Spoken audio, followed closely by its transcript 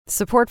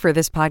Support for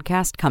this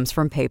podcast comes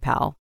from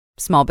PayPal.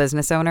 Small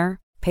business owner?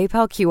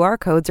 PayPal QR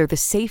codes are the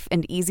safe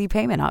and easy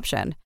payment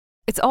option.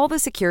 It's all the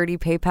security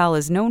PayPal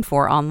is known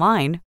for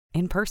online,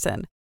 in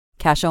person.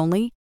 Cash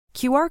only?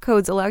 QR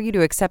codes allow you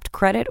to accept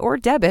credit or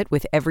debit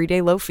with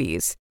everyday low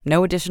fees.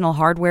 No additional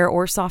hardware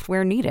or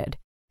software needed.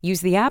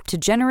 Use the app to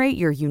generate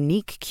your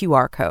unique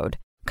QR code.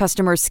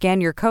 Customers scan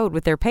your code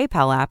with their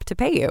PayPal app to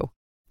pay you.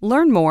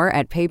 Learn more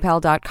at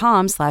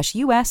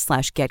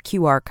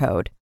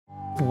paypal.com/us/getqrcode.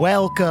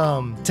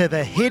 Welcome to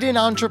the Hidden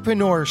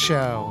Entrepreneur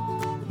Show.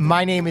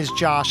 My name is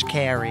Josh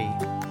Carey.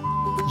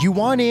 You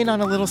want in on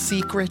a little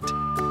secret?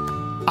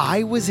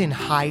 I was in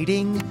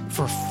hiding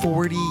for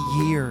 40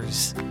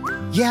 years.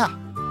 Yeah,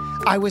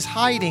 I was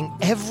hiding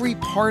every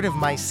part of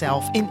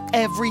myself in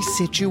every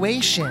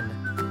situation.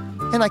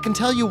 And I can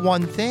tell you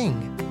one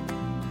thing,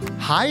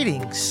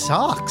 hiding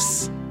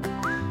sucks.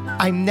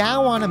 I'm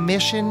now on a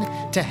mission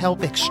to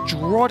help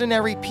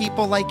extraordinary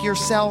people like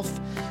yourself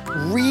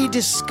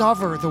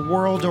rediscover the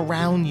world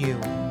around you,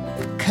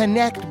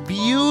 connect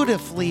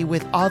beautifully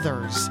with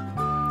others,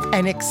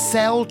 and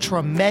excel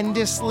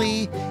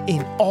tremendously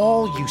in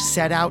all you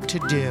set out to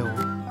do.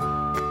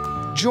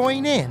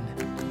 Join in.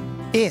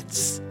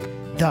 It's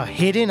the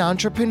Hidden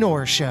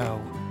Entrepreneur Show.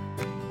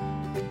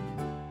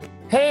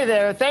 Hey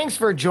there, thanks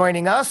for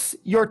joining us.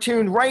 You're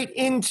tuned right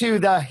into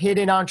the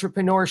Hidden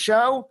Entrepreneur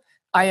Show.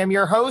 I am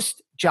your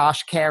host,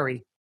 Josh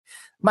Carey.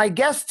 My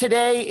guest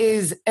today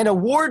is an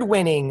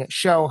award-winning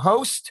show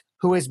host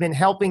who has been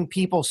helping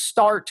people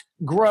start,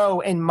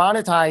 grow, and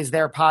monetize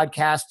their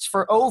podcasts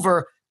for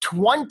over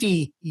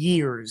 20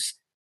 years.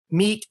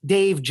 Meet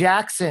Dave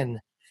Jackson.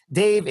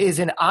 Dave is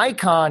an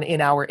icon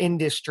in our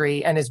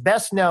industry and is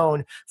best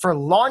known for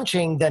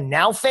launching the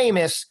now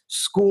famous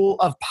School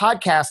of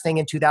Podcasting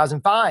in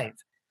 2005.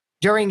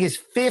 During his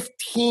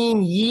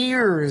 15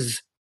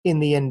 years in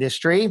the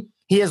industry,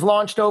 he has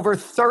launched over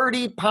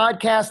 30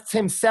 podcasts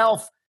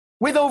himself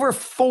with over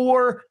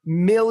 4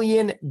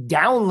 million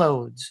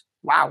downloads.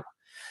 Wow.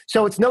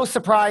 So it's no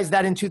surprise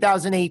that in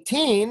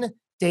 2018,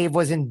 Dave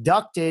was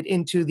inducted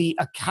into the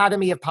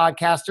Academy of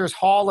Podcasters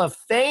Hall of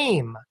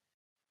Fame.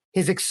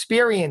 His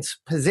experience,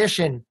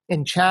 position,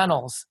 and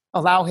channels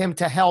allow him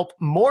to help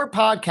more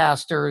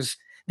podcasters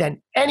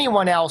than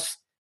anyone else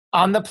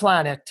on the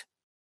planet.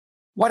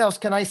 What else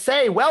can I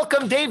say?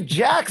 Welcome, Dave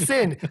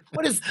Jackson.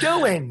 What is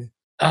doing?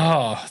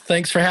 Oh,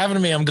 thanks for having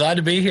me. I'm glad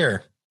to be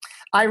here.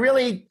 I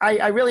really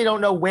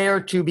don't know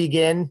where to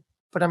begin,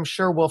 but I'm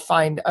sure we'll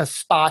find a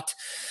spot.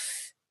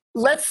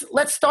 Let's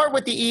start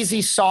with the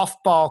easy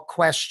softball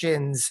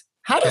questions.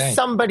 How does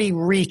somebody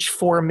reach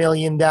 4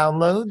 million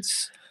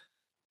downloads?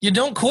 You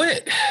don't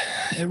quit.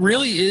 It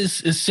really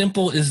is as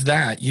simple as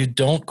that. You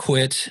don't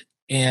quit.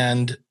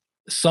 And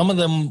some of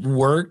them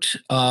worked.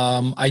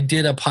 I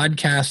did a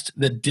podcast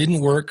that didn't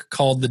work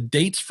called the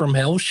Dates from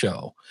Hell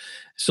Show.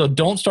 So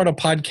don't start a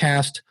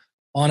podcast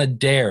on a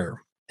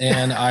dare.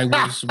 And I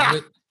was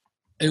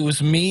it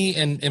was me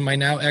and my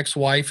now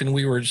ex-wife, and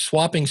we were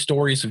swapping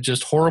stories of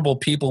just horrible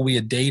people we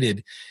had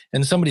dated.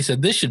 And somebody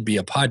said, this should be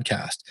a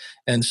podcast.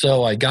 And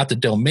so I got the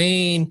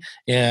domain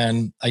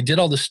and I did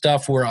all the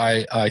stuff where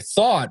I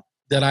thought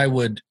that I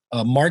would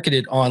market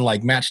it on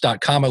like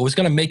Match.com. I was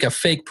going to make a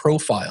fake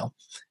profile.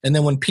 And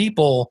then when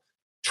people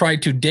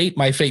tried to date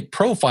my fake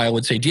profile,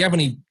 would say, do you have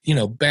any,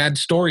 bad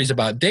stories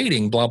about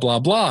dating, blah, blah,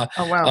 blah.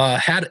 Oh, wow.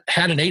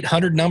 Had an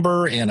 800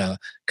 number and a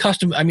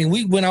custom. I mean,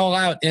 we went all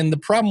out, and the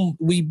problem,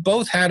 we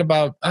both had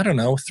about,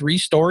 3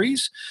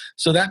 stories.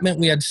 So that meant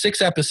we had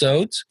 6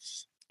 episodes,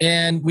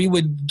 and we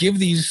would give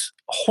these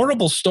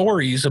horrible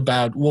stories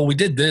about, well, we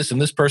did this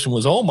and this person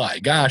was, oh my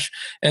gosh.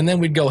 And then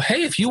we'd go,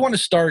 hey, if you want to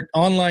start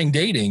online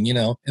dating,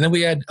 and then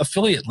we had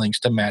affiliate links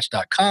to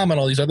Match.com and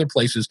all these other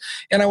places.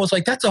 And I was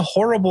like, that's a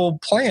horrible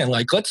plan.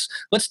 Like, let's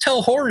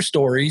tell horror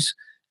stories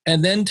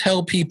and then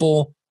tell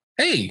people,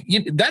 hey,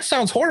 that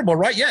sounds horrible,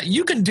 right? Yeah,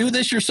 you can do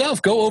this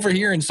yourself. Go over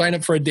here and sign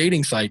up for a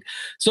dating site.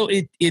 So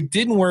it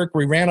didn't work.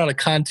 We ran out of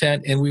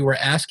content, and we were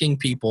asking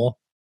people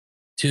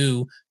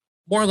to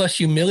more or less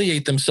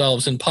humiliate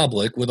themselves in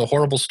public with a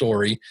horrible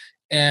story.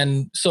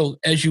 And so,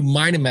 as you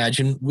might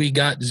imagine, we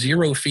got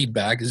 0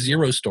 feedback,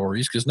 0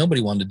 stories, because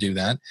nobody wanted to do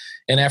that.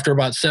 And after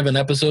about 7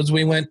 episodes,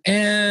 we went,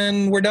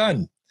 and we're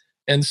done.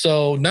 And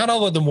so not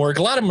all of them work.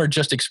 A lot of them are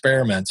just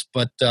experiments.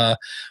 But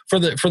for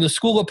the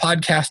School of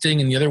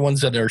Podcasting and the other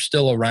ones that are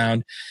still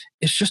around,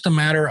 it's just a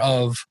matter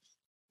of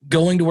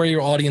going to where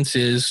your audience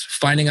is,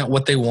 finding out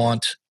what they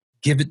want,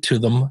 give it to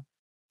them,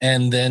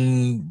 and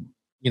then,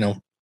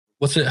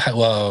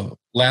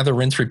 lather,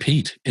 rinse,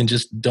 repeat, and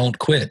just don't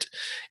quit.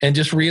 And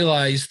just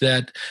realize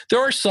that there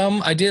are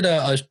some, I did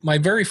my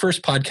very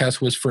first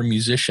podcast was for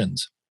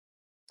musicians.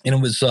 And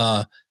it was,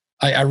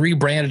 I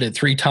rebranded it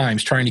 3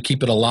 times trying to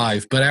keep it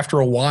alive. But after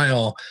a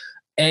while,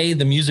 A,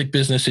 the music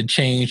business had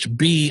changed.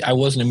 B, I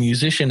wasn't a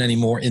musician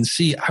anymore. And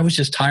C, I was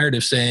just tired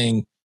of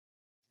saying,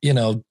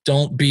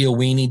 don't be a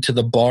weenie to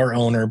the bar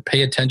owner,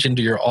 pay attention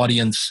to your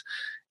audience.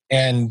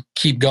 and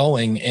keep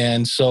going.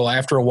 And so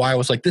after a while, I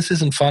was like, this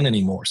isn't fun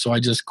anymore. So I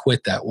just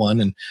quit that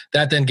one. And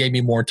that then gave me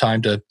more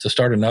time to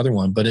start another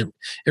one. But it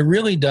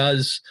really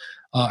does.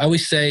 I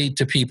always say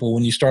to people,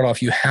 when you start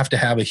off, you have to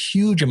have a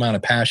huge amount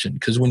of passion,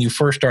 because when you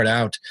first start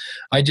out,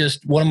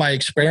 one of my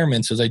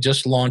experiments is I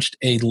just launched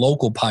a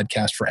local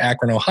podcast for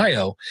Akron,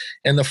 Ohio.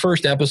 And the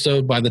first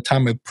episode, by the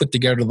time I put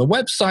together the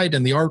website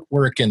and the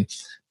artwork and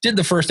did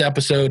the first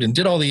episode and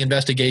did all the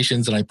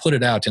investigations, and I put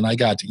it out, and I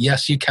got,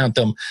 yes, you count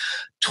them,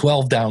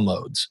 12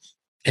 downloads.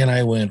 And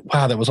I went,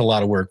 wow, that was a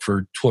lot of work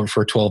for 12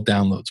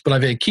 downloads. But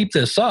I've got to keep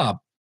this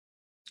up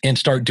and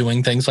start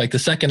doing things like the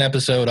second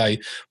episode. I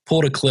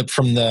pulled a clip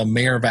from the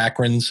mayor of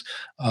Akron's.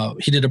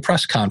 He did a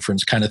press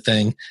conference kind of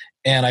thing.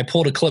 And I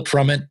pulled a clip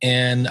from it,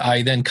 and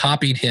I then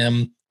copied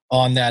him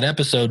on that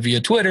episode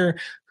via Twitter,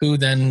 who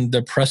then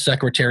the press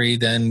secretary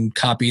then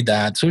copied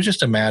that. So it was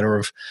just a matter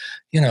of,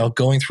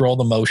 going through all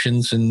the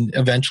motions, and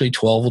eventually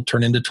 12 will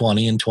turn into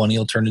 20 and 20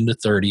 will turn into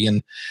 30.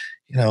 And,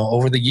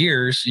 over the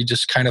years, you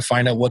just kind of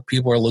find out what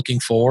people are looking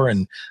for.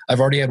 And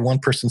I've already had one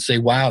person say,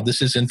 wow,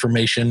 this is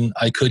information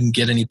I couldn't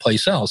get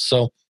anyplace else.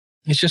 So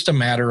it's just a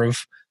matter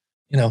of,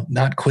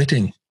 not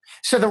quitting.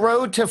 So the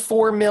road to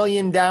 4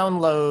 million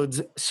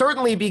downloads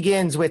certainly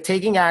begins with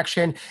taking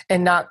action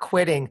and not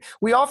quitting.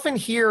 We often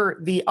hear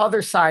the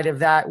other side of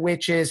that,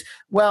 which is,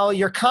 well,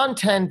 your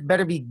content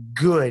better be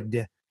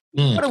good.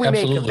 What do we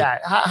make of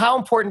that? How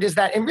important is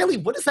that? And really,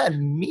 what does that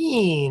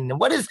mean?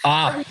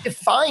 How do we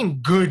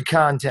define good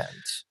content?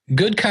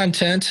 Good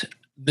content,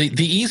 the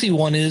easy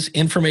one is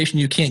information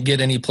you can't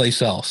get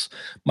anyplace else.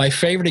 My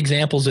favorite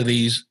examples of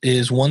these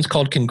is one's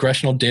called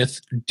Congressional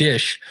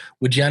Dish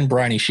with Jen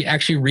Briney. She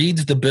actually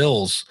reads the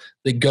bills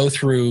that go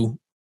through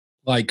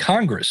like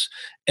Congress.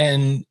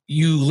 And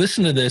you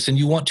listen to this and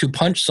you want to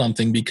punch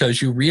something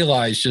because you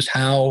realize just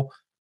how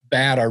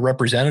bad our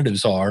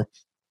representatives are.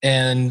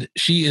 And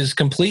she is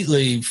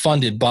completely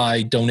funded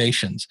by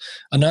donations.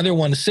 Another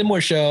one, a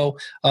similar show,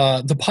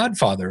 The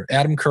Podfather,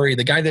 Adam Curry,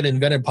 the guy that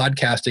invented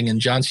podcasting,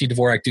 and John C.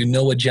 Dvorak do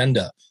No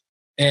Agenda.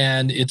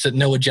 And it's at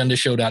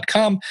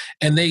noagendashow.com.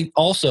 And they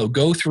also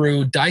go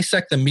through,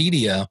 dissect the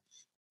media.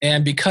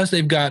 And because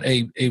they've got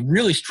a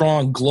really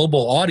strong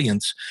global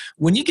audience,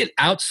 when you get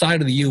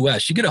outside of the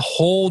U.S., you get a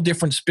whole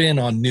different spin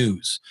on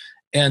news.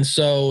 And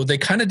so they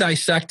kind of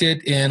dissect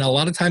it. And a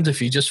lot of times,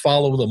 if you just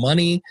follow the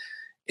money,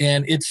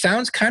 and it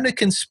sounds kind of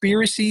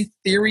conspiracy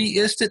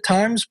theory-ist at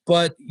times,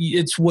 but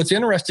what's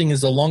interesting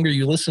is the longer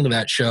you listen to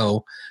that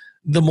show,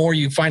 the more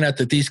you find out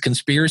that these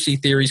conspiracy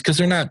theories, because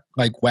they're not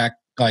like whack,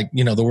 like,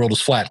 the world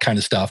is flat kind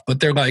of stuff,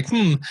 but they're like,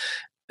 a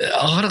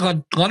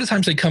lot of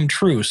times they come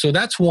true. So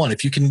that's one.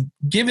 If you can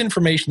give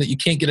information that you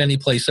can't get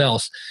anyplace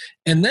else.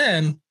 And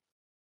then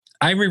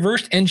I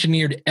reverse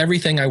engineered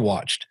everything I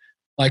watched.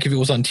 Like if it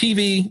was on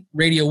TV,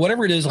 radio,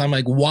 whatever it is, I'm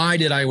like, why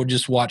did I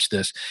just watch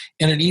this?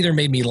 And it either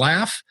made me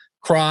laugh,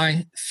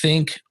 cry,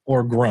 think,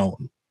 or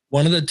groan.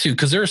 One of the two,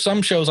 because there are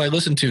some shows I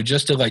listen to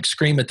just to like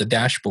scream at the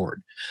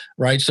dashboard,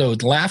 right? So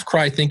laugh,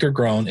 cry, think, or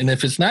groan. And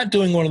if it's not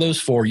doing one of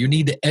those four, you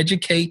need to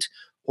educate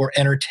or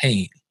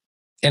entertain.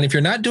 And if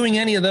you're not doing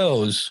any of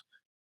those,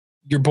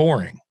 you're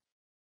boring.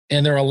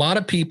 And there are a lot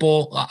of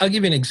people, I'll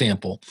give you an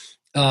example.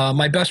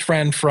 My best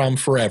friend from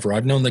forever,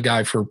 I've known the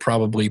guy for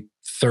probably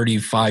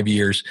 35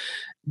 years.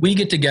 We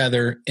get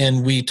together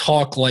and we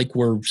talk like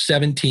we're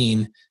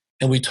 17,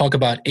 and we talk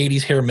about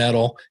 80s hair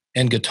metal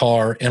and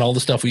guitar and all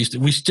the stuff we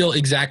still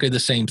exactly the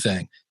same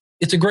thing.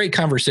 It's a great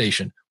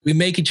conversation. We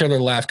make each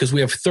other laugh because we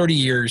have 30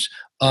 years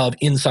of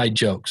inside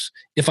jokes.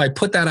 If I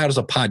put that out as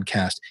a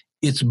podcast,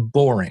 it's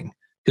boring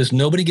because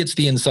nobody gets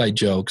the inside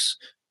jokes.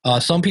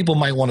 Some people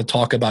might want to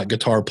talk about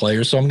guitar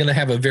players, so I'm going to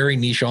have a very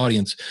niche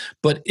audience.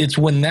 But it's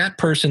when that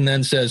person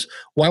then says,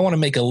 well, I want to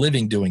make a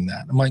living doing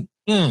that. I'm like,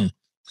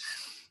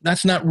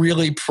 that's not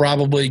really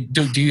probably,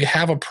 do you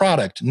have a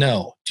product?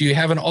 No. Do you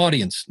have an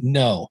audience?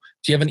 No.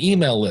 Do you have an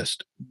email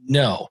list?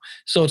 No.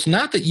 So it's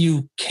not that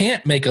you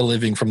can't make a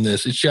living from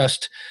this. It's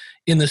just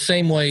in the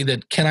same way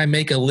that, can I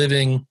make a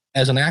living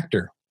as an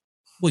actor?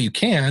 Well, you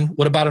can.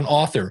 What about an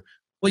author?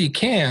 Well, you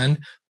can.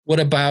 What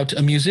about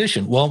a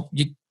musician? Well,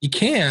 you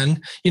can.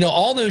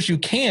 All those you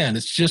can.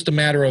 It's just a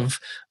matter of,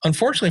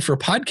 unfortunately for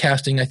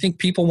podcasting, I think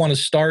people want to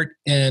start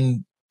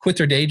and quit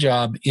their day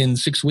job in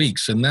 6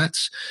 weeks, and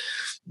that's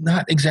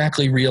not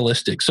exactly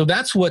realistic. So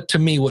that's what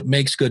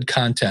makes good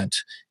content.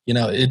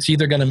 It's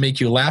either going to make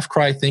you laugh,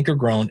 cry, think, or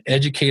groan,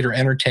 educate, or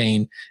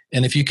entertain.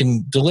 And if you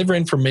can deliver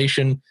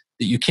information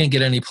that you can't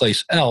get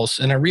anyplace else,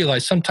 and I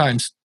realize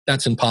sometimes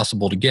that's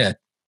impossible to get,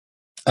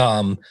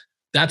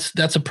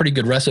 that's a pretty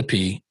good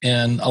recipe.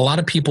 And a lot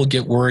of people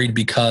get worried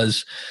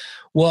because,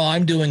 well,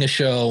 I'm doing a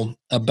show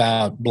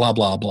about blah,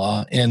 blah,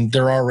 blah, and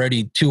there are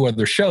already 2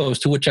 other shows,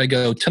 to which I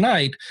go,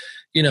 tonight,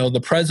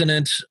 the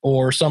president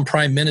or some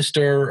prime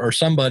minister or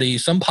some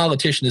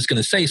politician is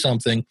going to say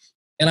something.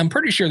 And I'm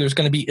pretty sure there's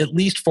going to be at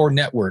least 4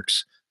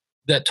 networks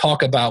that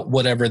talk about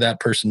whatever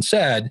that person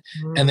said.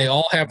 And they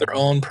all have their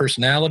own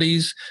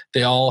personalities.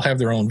 They all have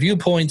their own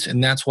viewpoints.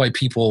 And that's why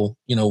people,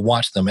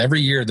 watch them. Every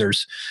year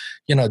there's,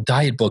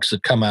 diet books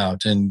that come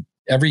out, and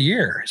every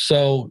year.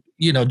 So,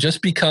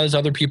 just because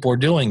other people are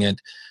doing it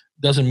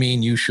doesn't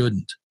mean you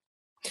shouldn't.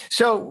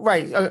 So,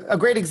 right, a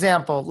great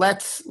example.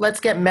 Let's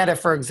get meta,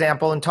 for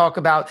example, and talk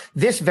about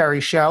this very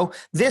show.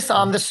 This,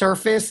 on the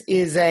surface,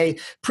 is a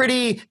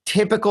pretty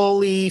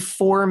typically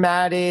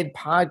formatted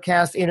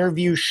podcast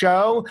interview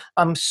show.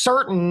 I'm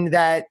certain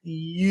that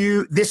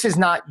this is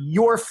not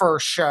your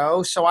first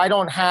show, so I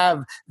don't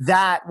have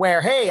that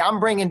where, hey, I'm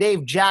bringing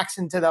Dave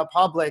Jackson to the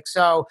public.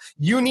 So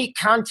unique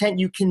content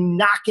you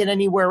cannot get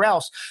anywhere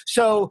else.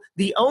 So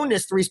the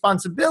onus, the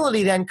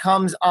responsibility then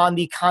comes on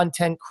the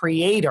content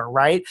creator,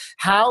 right?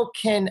 How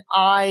can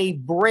I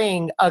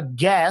bring a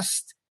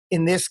guest,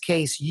 in this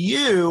case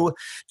you,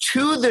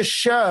 to the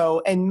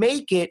show and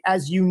make it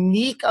as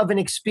unique of an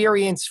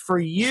experience for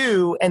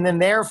you and then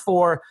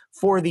therefore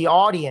for the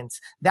audience?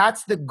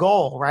 That's the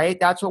goal, right?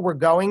 That's what we're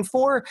going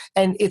for.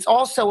 And it's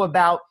also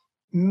about,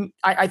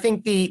 I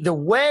think the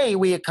way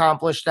we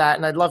accomplish that,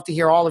 and I'd love to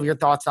hear all of your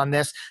thoughts on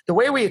this, the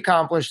way we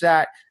accomplish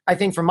that, I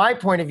think from my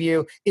point of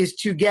view, is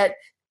to get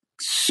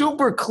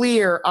super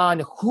clear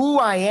on who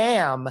I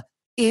am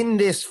in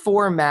this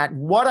format,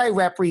 what I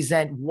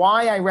represent,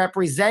 why I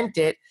represent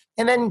it,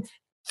 and then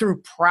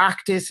through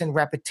practice and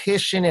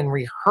repetition and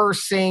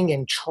rehearsing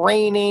and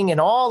training and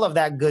all of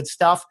that good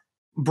stuff,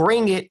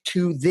 bring it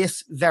to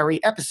this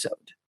very episode.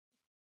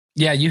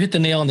 Yeah, you hit the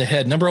nail on the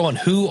head. Number one,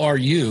 who are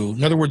you?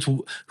 In other words,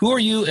 who are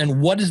you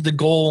and what is the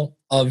goal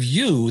of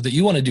you that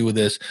you want to do with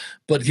this?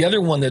 But the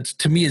other one that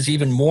to me is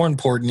even more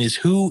important is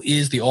who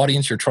is the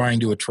audience you're trying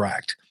to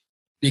attract?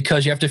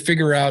 Because you have to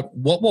figure out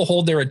what will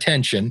hold their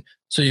attention.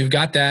 So you've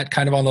got that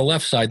kind of on the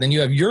left side. Then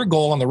you have your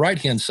goal on the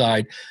right-hand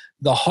side.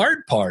 The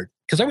hard part,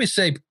 because I always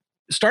say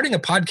starting a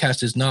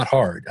podcast is not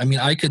hard. I mean,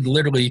 I could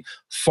literally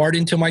fart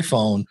into my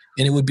phone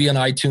and it would be on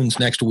iTunes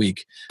next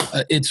week.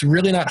 It's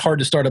really not hard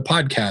to start a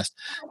podcast.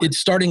 It's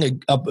starting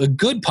a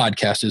good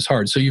podcast is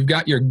hard. So you've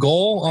got your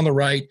goal on the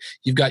right.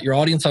 You've got your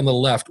audience on the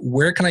left.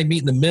 Where can I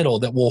meet in the middle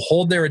that will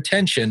hold their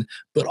attention,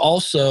 but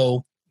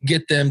also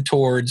get them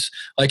towards,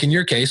 like in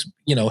your case,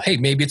 hey,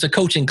 maybe it's a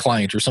coaching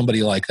client or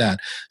somebody like that.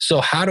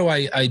 So how do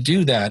I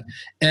do that?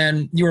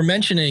 And you were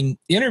mentioning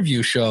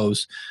interview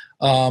shows.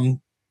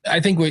 I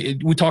think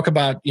we talk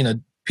about,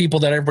 people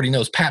that everybody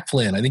knows. Pat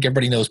Flynn. I think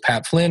everybody knows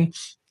Pat Flynn.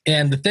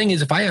 And the thing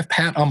is, if I have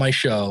Pat on my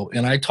show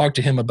and I talk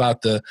to him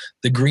about the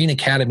Green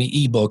Academy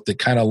ebook that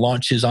kind of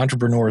launched his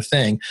entrepreneur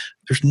thing,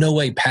 there's no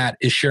way Pat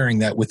is sharing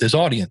that with his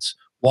audience.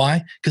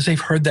 Why? Because they've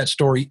heard that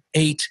story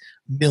 8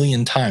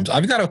 million times.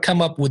 I've got to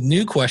come up with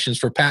new questions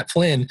for Pat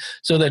Flynn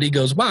so that he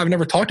goes, wow, I've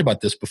never talked about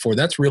this before.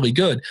 That's really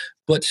good.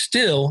 But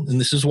still, and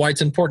this is why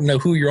it's important to know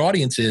who your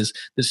audience is,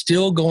 that's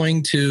still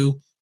going to,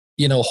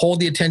 hold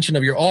the attention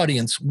of your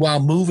audience while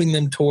moving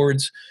them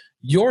towards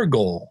your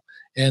goal.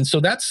 And so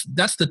that's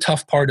the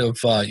tough part of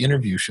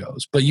interview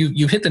shows. But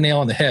you hit the nail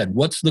on the head.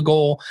 What's the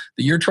goal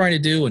that you're trying to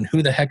do, and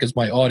who the heck is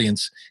my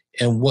audience,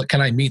 and what can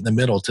I meet in the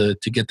middle to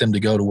get them to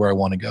go to where I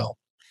want to go?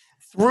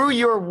 Through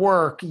your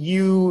work,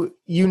 you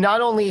not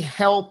only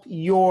help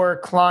your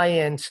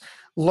clients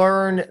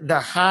learn the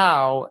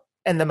how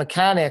and the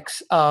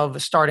mechanics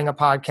of starting a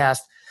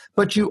podcast,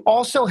 but you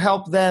also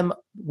help them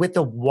with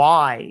the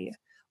why.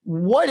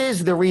 What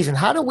is the reason?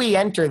 How do we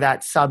enter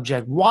that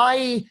subject?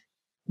 Why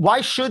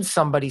should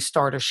somebody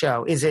start a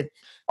show?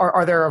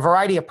 Are there a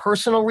variety of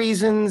personal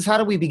reasons? How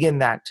do we begin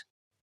that?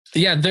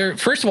 Yeah,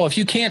 first of all, if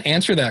you can't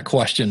answer that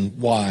question,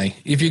 why?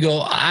 If you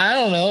go, I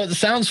don't know, it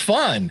sounds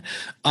fun,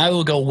 I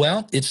will go,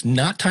 well, it's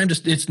not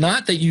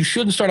that you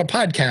shouldn't start a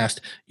podcast.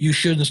 You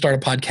shouldn't start a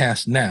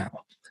podcast now.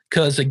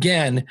 Because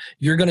again,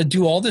 you're going to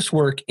do all this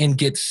work and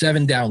get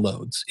 7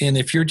 downloads. And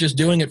if you're just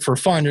doing it for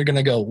fun, you're going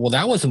to go, well,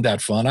 that wasn't that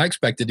fun. I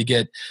expected to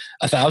get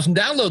 1,000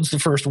 downloads the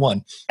first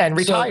one. And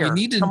retire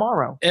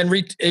tomorrow. And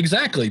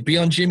exactly. Be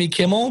on Jimmy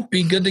Kimmel,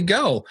 be good to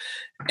go.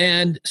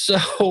 And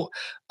so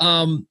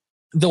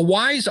the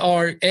whys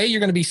are, you're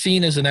going to be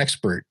seen as an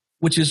expert,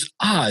 which is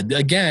odd.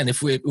 Again,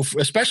 if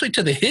especially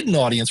to the hidden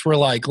audience, we're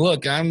like,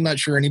 look, I'm not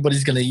sure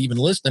anybody's going to even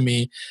listen to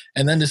me.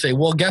 And then to say,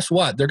 well, guess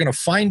what? They're going to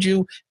find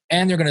you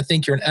and they're going to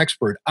think you're an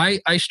expert. I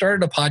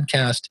started a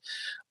podcast.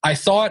 I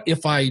thought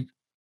if I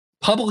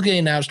publicly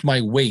announced my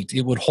weight,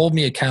 it would hold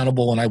me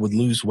accountable and I would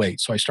lose weight.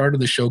 So I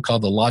started the show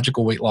called The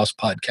Logical Weight Loss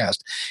Podcast.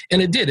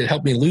 And it did. It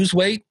helped me lose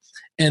weight.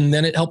 And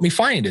then it helped me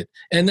find it.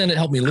 And then it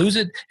helped me lose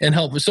it and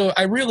help. So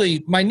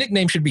my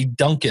nickname should be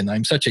Duncan.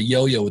 I'm such a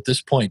yo-yo at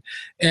this point.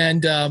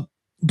 And,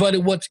 but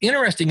what's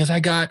interesting is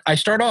I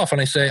start off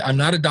and I say, I'm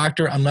not a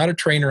doctor. I'm not a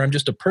trainer. I'm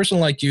just a person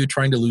like you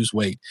trying to lose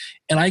weight.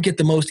 And I get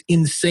the most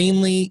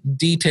insanely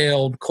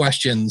detailed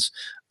questions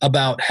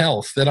about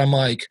health that I'm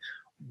like,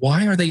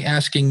 why are they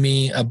asking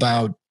me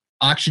about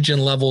oxygen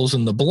levels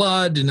in the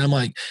blood? And I'm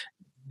like,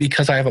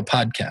 because I have a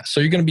podcast.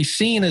 So you're going to be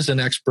seen as an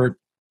expert.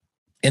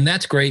 And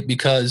that's great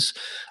because,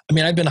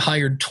 I've been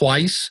hired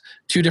twice,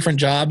 2 different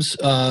jobs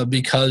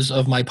because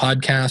of my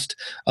podcast.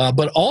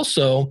 But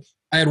also,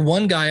 I had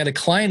one guy, a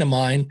client of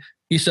mine,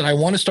 he said, I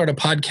want to start a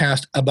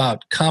podcast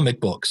about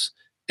comic books.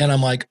 And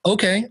I'm like,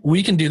 okay,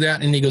 we can do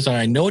that. And he goes,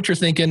 I know what you're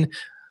thinking.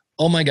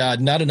 oh my God,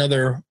 not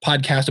another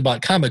podcast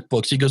about comic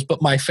books. He goes,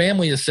 but my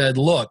family has said,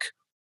 look,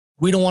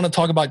 we don't want to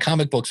talk about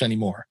comic books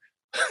anymore.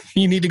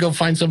 You need to go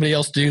find somebody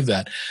else to do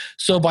that.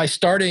 So by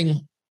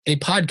starting a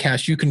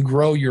podcast, you can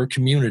grow your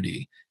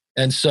community.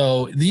 And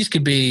so these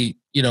could be,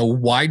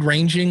 wide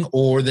ranging,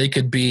 or they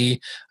could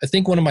be, I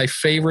think one of my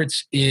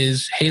favorites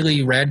is Haley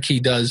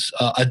Radke does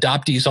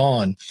Adoptees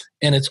On.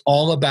 And it's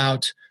all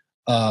about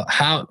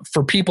how,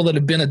 for people that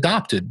have been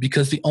adopted,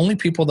 because the only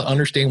people that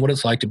understand what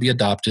it's like to be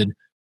adopted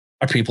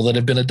are people that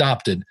have been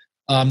adopted.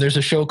 There's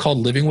a show called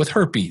Living with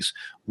Herpes,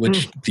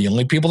 which the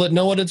only people that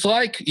know what it's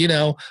like,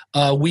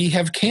 we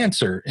have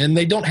cancer, and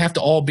they don't have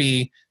to all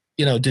be,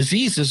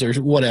 diseases or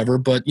whatever.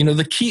 But,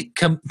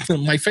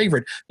 my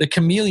favorite, the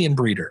chameleon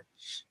breeder.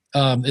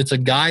 It's a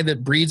guy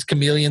that breeds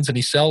chameleons and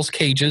he sells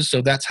cages.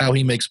 So that's how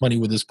he makes money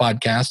with his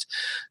podcast.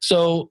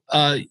 So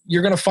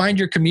you're going to find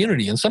your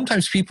community. And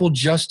sometimes people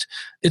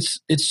it's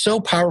so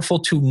powerful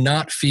to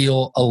not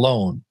feel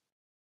alone.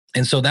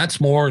 And so that's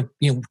more,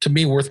 to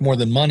me, worth more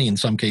than money in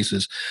some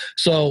cases.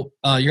 So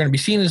you're going to be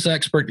seen as an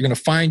expert. You're going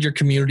to find your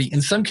community.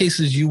 In some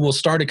cases, you will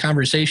start a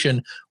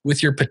conversation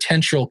with your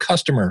potential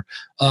customer.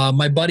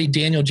 My buddy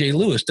Daniel J.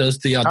 Lewis does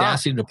the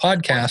Audacity to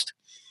Podcast,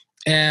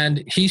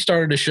 and he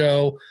started a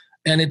show,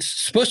 and it's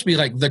supposed to be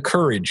like the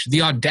courage,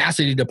 the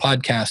Audacity to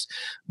Podcast.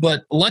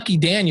 But lucky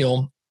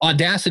Daniel,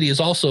 Audacity is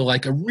also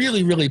like a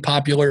really, really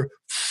popular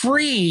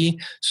free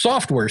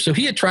software. So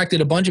he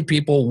attracted a bunch of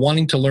people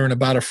wanting to learn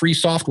about a free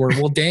software.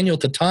 Well, Daniel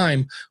at the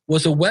time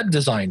was a web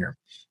designer,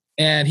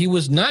 and he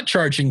was not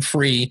charging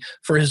free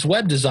for his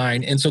web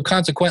design. And so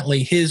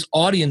consequently, his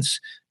audience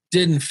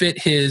didn't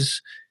fit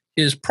his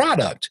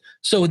product.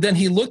 So then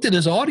he looked at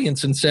his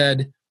audience and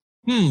said,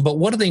 but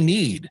what do they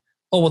need?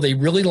 Oh, well, they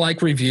really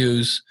like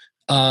reviews.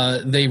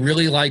 They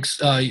really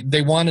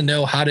they want to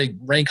know how to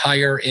rank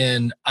higher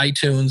in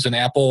iTunes and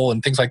Apple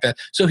and things like that.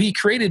 So he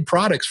created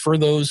products for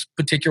those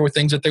particular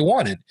things that they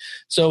wanted.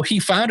 So he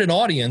found an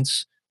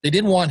audience. They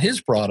didn't want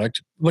his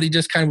product, but he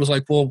just kind of was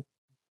like, well,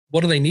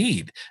 what do they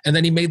need? And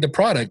then he made the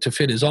product to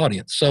fit his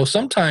audience. So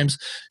sometimes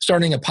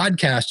starting a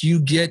podcast, you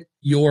get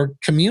your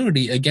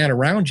community again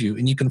around you,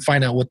 and you can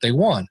find out what they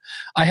want.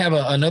 I have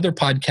another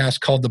podcast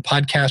called the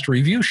Podcast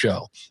Review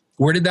Show.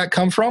 Where did that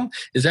come from?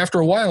 Is after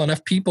a while,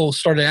 enough people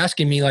started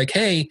asking me like,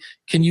 hey,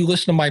 can you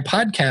listen to my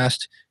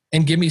podcast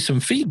and give me some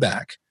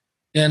feedback?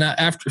 And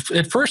at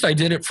first I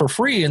did it for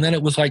free, and then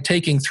it was like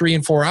taking 3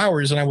 and 4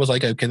 hours, and I was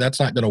like, okay, that's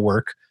not going to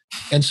work.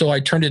 And so I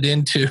turned it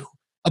into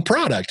a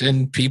product,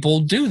 and people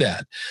do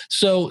that.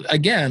 So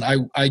again,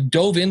 I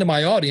dove into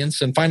my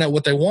audience and find out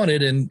what they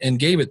wanted and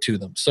gave it to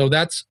them. So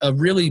that's a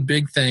really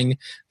big thing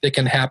that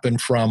can happen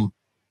from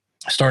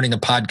starting a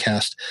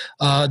podcast.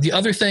 The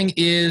other thing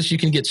is you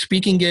can get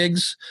speaking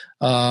gigs.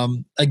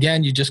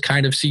 Again, you just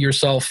kind of see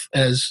yourself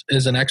as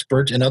an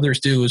expert, and others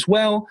do as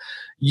well.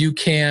 You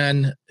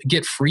can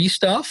get free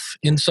stuff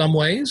in some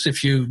ways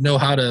if you know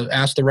how to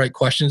ask the right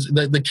questions.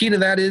 The key to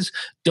that is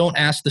don't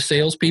ask the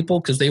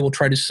salespeople, because they will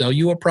try to sell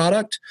you a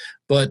product.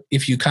 But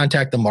if you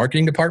contact the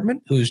marketing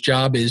department, whose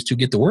job is to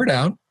get the word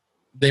out,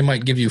 they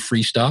might give you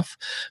free stuff.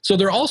 So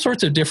there are all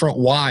sorts of different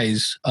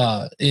whys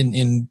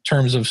in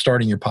terms of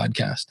starting your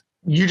podcast.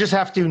 You just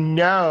have to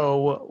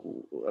know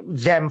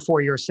them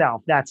for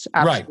yourself. That's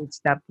absolute right.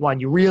 Step one.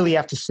 You really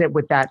have to sit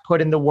with that, put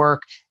in the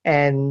work,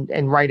 and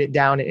write it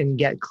down and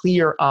get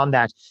clear on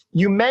that.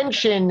 You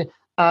mentioned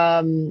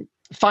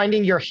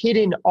finding your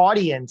hidden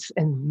audience.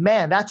 And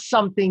man, that's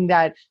something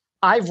that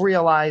I've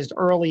realized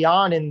early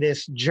on in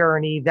this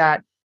journey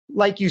that,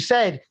 like you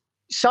said,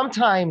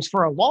 sometimes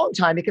for a long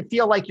time, it could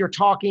feel like you're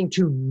talking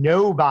to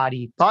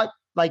nobody. But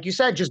like you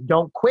said, just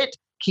don't quit,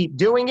 keep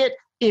doing it.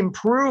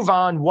 Improve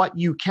on what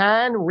you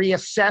can,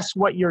 reassess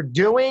what you're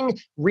doing,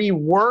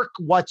 rework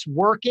what's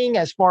working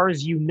as far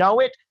as you know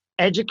it,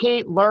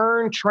 educate,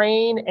 learn,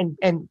 train,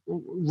 and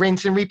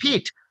rinse and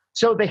repeat.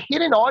 So the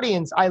hidden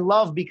audience I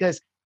love, because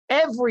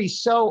every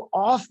so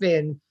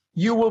often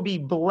you will be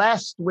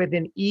blessed with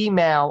an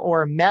email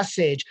or a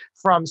message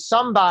from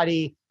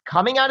somebody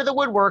coming out of the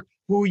woodwork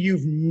who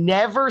you've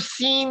never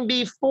seen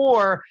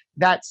before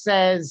that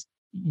says,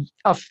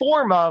 a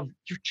form of,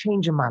 you're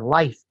changing my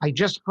life. I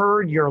just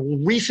heard your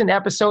recent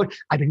episode.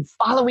 I've been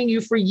following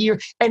you for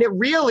years. And it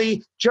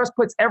really just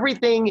puts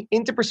everything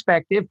into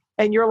perspective.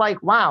 And you're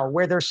like, wow,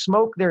 where there's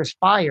smoke, there's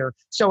fire.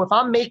 So if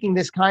I'm making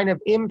this kind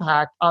of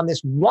impact on this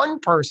one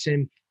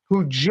person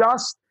who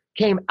just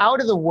came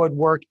out of the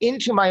woodwork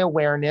into my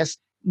awareness,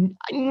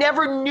 I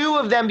never knew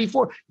of them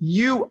before.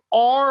 You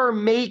are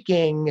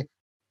making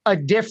a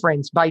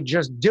difference by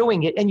just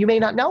doing it, and you may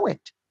not know it.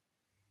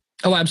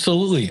 Oh,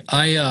 absolutely.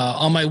 I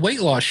on my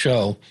weight loss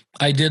show,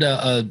 I did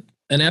an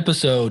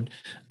episode,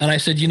 and I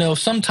said,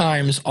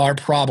 sometimes our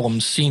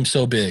problems seem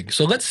so big.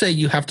 So let's say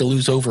you have to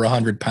lose over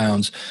 100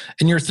 pounds,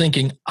 and you're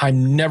thinking,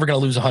 I'm never going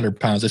to lose 100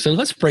 pounds. I said,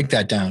 let's break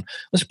that down.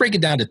 Let's break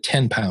it down to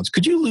 10 pounds.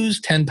 Could you lose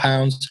 10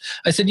 pounds?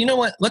 I said, you know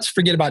what? Let's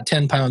forget about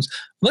 10 pounds.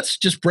 Let's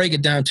just break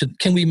it down to,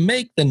 can we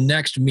make the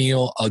next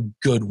meal a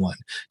good one?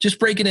 Just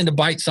break it into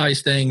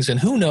bite-sized things,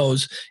 and who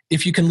knows,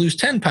 if you can lose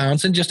 10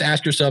 pounds, and just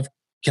ask yourself,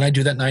 can I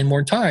do that 9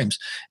 more times?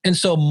 And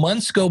so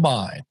months go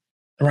by,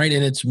 right?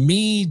 And it's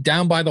me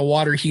down by the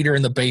water heater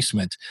in the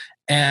basement.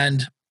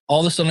 And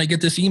all of a sudden I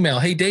get this email,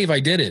 hey, Dave, I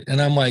did it.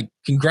 And I'm like,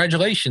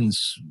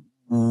 congratulations.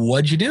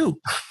 What'd you do?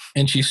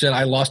 And she said,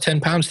 I lost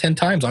 10 pounds 10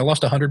 times. I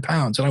lost 100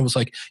 pounds. And I was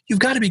like, you've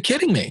got to be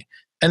kidding me.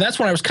 And that's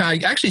when I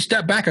actually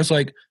stepped back. I was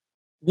like,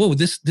 whoa,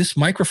 this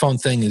microphone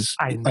thing is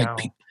like,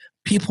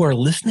 people are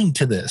listening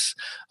to this.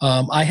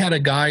 I had a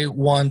guy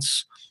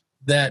once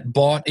that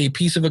bought a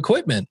piece of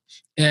equipment,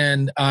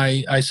 and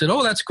I said,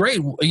 oh, that's great.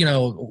 You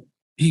know,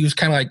 he was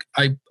kind of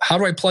like, how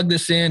do I plug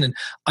this in? And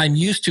I'm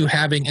used to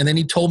having, and then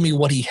he told me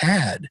what he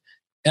had.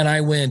 And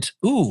I went,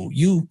 ooh,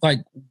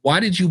 why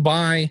did you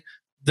buy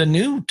the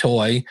new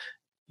toy?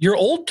 Your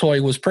old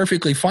toy was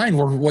perfectly fine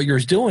for what you're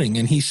doing.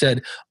 And he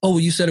said, oh,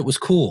 you said it was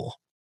cool.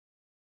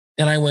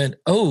 And I went,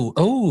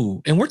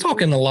 oh, and we're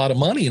talking a lot of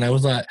money. And I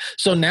was like,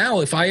 so now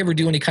if I ever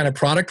do any kind of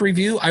product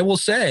review, I will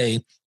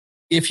say,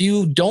 if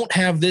you don't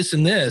have this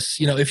and this,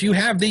 you know, if you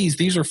have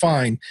these are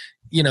fine.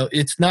 You know,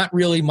 it's not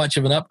really much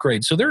of an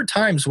upgrade. So there are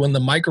times when the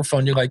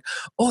microphone, you're like,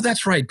 oh,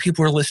 that's right,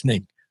 people are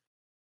listening.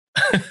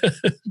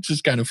 It's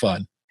just kind of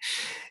fun.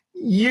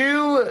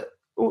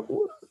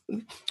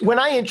 When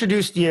I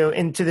introduced you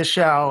into the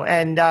show,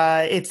 and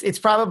it's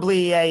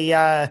probably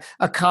a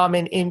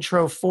common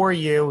intro for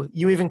you.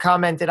 You even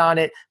commented on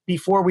it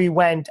before we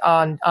went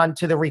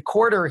onto the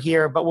recorder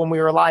here, but when we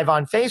were live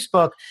on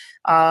Facebook,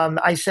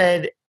 I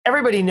said,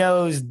 everybody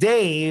knows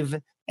Dave.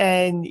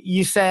 And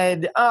you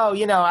said, oh,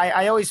 you know,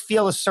 I always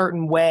feel a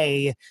certain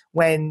way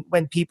when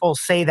people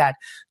say that.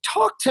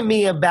 Talk to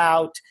me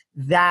about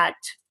that.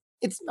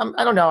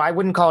 I don't know, I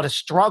wouldn't call it a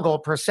struggle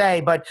per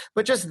se, but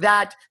just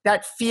that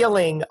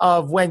feeling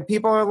of when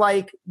people are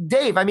like,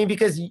 Dave, I mean,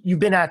 because you've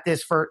been at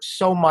this for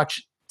so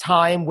much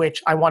time,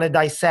 which I want to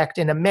dissect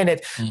in a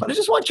minute, but I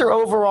just want your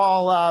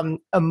overall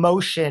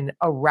emotion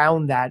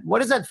around that. What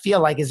does that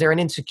feel like? Is there an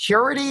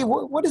insecurity?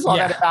 What is all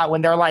that about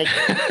when they're like,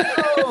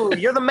 oh,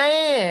 you're the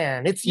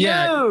man, it's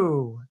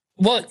you?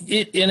 Well,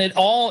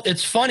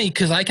 it's funny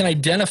because I can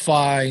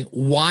identify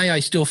why I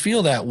still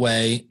feel that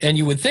way. And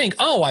you would think,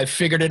 oh, I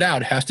figured it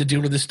out. It has to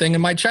do with this thing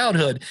in my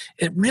childhood.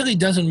 It really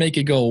doesn't make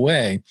it go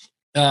away.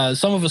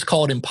 Some of us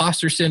call it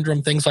imposter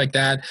syndrome, things like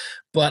that.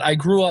 But I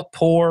grew up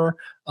poor.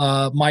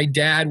 My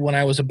dad, when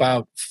I was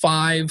about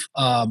 5,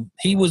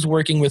 he was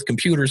working with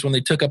computers when they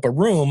took up a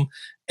room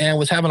and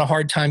was having a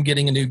hard time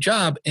getting a new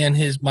job. And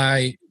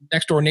my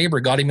next door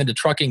neighbor got him into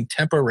trucking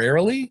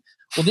temporarily.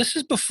 Well, this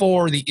is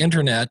before the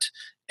internet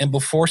and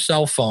before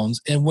cell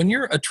phones. And when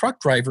you're a truck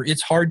driver,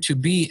 it's hard to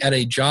be at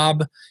a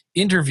job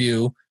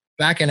interview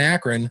back in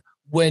Akron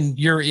when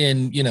you're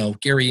in, you know,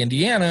 Gary,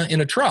 Indiana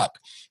in a truck.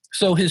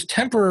 So his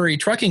temporary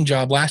trucking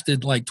job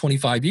lasted like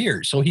 25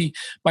 years. So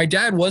my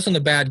dad wasn't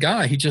a bad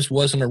guy. He just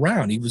wasn't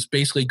around. He was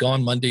basically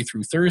gone Monday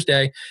through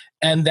Thursday.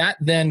 And that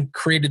then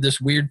created this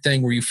weird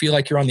thing where you feel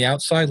like you're on the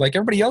outside. Like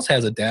everybody else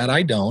has a dad,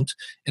 I don't.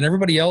 And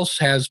everybody else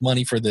has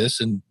money for this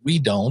and we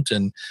don't,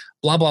 and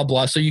blah, blah,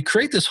 blah. So you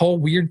create this whole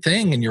weird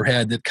thing in your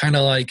head that kind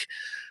of like,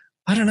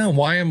 I don't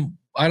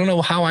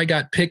know how I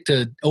got picked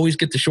to always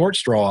get the short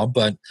straw.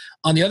 But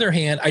on the other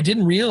hand, I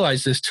didn't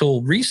realize this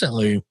till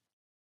recently.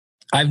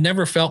 I've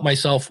never felt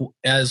myself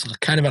as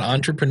kind of an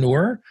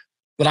entrepreneur,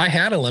 but I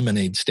had a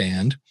lemonade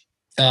stand.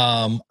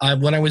 When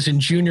I was in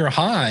junior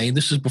high,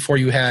 this is before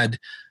you had,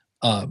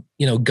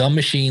 gum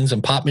machines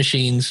and pop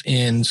machines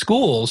in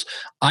schools.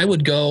 I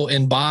would go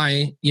and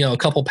buy, a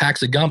couple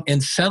packs of gum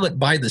and sell it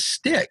by the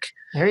stick.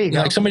 There you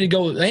go. Like somebody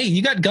go, hey,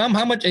 you got gum?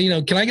 How much?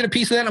 Can I get a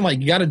piece of that? I'm like,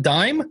 you got a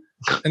dime?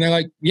 And they're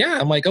like, yeah.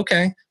 I'm like,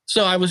 okay.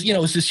 So I was, it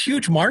was this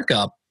huge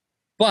markup.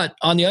 But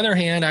on the other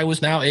hand, I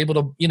was now able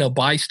to,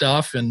 buy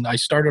stuff. And I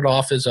started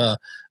off as an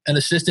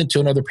assistant to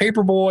another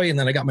paperboy. And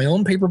then I got my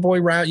own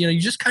paperboy route. You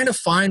just kind of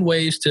find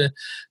ways to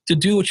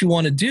do what you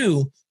want to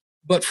do.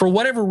 But for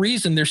whatever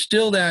reason, there's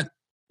still that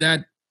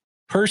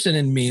person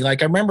in me.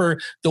 Like I remember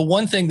the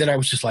one thing that I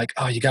was just like,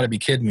 oh, you got to be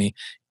kidding me,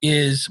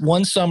 is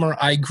one summer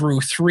I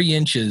grew 3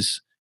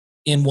 inches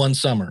in one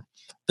summer.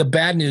 The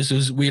bad news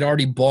is we'd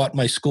already bought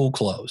my school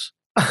clothes.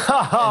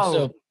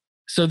 Oh.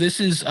 So this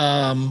is,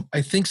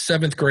 I think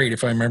 7th grade,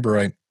 if I remember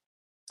right.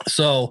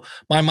 So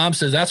my mom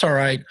says, that's all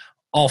right,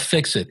 I'll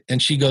fix it.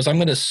 And she goes, I'm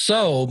going to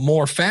sew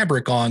more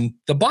fabric on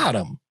the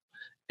bottom.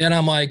 And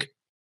I'm like,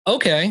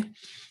 okay.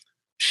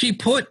 She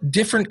put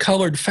different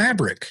colored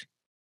fabric.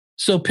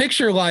 So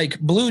picture like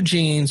blue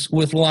jeans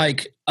with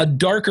like a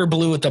darker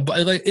blue at the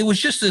bottom. Like, it was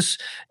just this,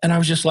 and I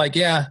was just like,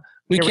 yeah,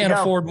 we can't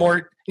afford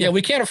more. Yeah,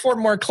 we can't afford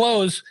more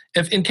clothes.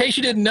 If, in case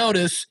you didn't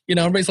notice,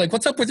 everybody's like,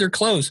 what's up with your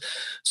clothes?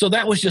 So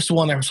that was just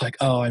one that was like,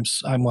 oh,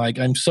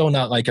 I'm so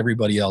not like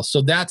everybody else.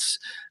 So that's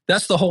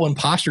the whole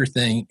imposter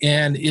thing.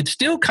 And it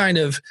still kind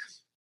of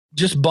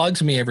just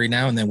bugs me every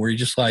now and then, where you're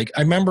just like,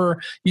 I remember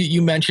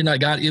you mentioned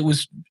it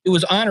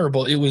was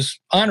honorable. It was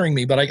honoring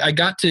me, but I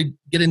got to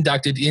get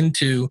inducted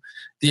into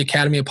the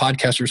Academy of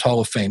Podcasters Hall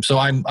of Fame. So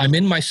I'm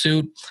in my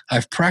suit.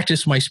 I've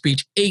practiced my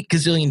speech 8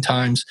 gazillion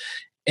times.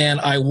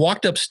 And I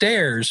walked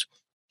upstairs,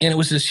 and it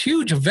was this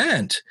huge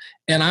event.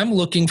 And I'm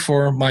looking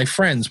for my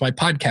friends, my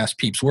podcast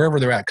peeps, wherever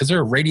they're at, because there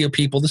are radio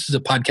people. This is a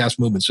podcast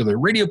movement. So there are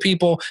radio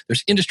people,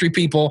 there's industry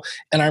people.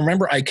 And I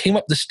remember I came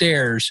up the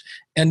stairs,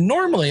 and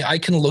normally I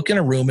can look in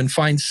a room and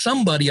find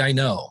somebody I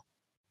know.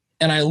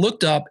 And I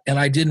looked up and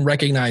I didn't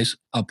recognize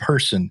a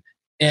person.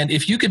 And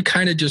if you could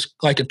kind of just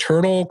like a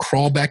turtle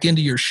crawl back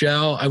into your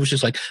shell, I was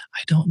just like,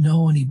 I don't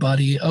know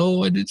anybody.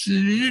 Oh,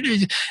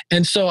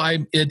 and so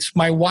it's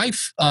my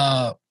wife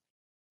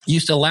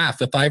used to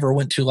laugh if I ever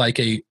went to like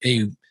a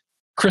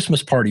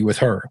Christmas party with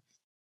her,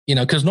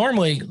 because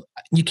normally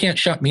you can't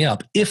shut me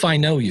up if I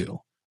know you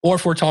or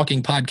if we're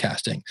talking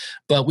podcasting.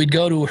 But we'd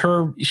go to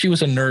her, she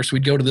was a nurse.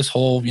 We'd go to this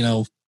whole,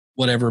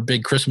 whatever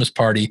big Christmas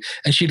party,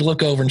 and she'd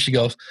look over and she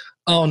goes,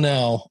 oh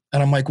no.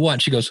 And I'm like, what?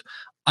 And she goes,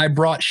 I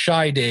brought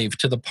Shy Dave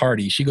to the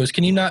party. She goes,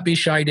 can you not be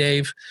Shy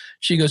Dave?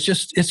 She goes,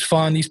 it's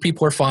fun. These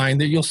people are fine.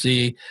 You'll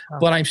see. Oh.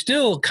 But I'm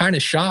still kind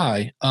of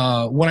shy.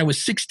 When I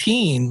was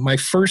 16, my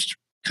first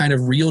kind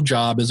of real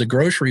job as a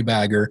grocery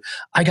bagger,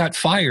 I got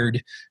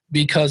fired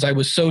because I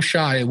was so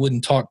shy I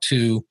wouldn't talk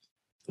to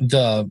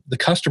the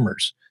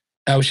customers.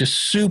 I was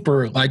just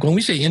super, like when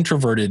we say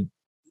introverted,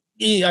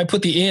 I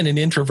put the in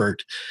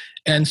introvert.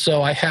 And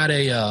so I had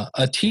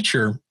a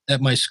teacher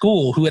at my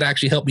school who had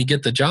actually helped me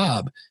get the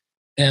job.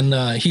 And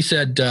he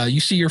said, you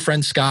see your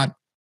friend Scott?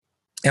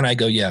 And I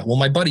go, yeah. Well,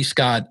 my buddy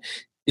Scott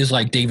is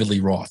like David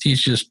Lee Roth.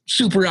 He's just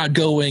super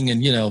outgoing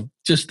and,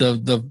 just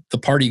the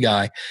party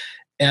guy.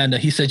 And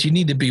he said, you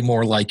need to be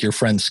more like your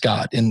friend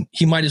Scott. And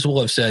he might as well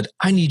have said,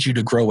 I need you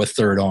to grow a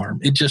third arm.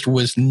 It just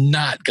was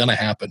not going to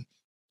happen.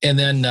 And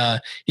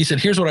then he said,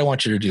 here's what I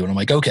want you to do. And I'm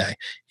like, okay.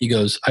 He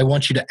goes, I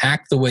want you to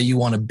act the way you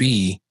want to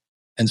be.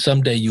 And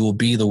someday you will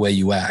be the way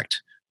you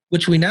act,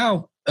 which we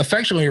now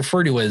affectionately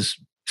refer to as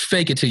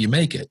fake it till you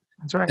make it.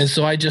 That's right. And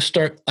so I just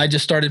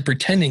started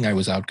pretending I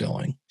was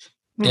outgoing.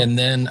 And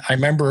then I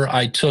remember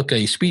I took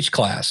a speech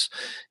class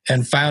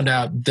and found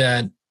out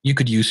that you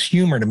could use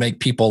humor to make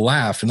people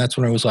laugh. And that's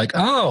when I was like,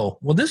 oh,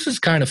 well, this is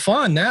kind of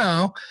fun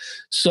now.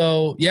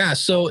 So, yeah.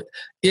 So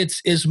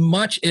it's as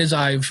much as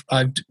I've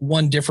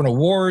won different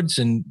awards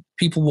and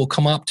people will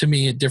come up to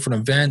me at different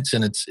events.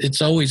 And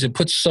it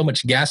puts so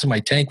much gas in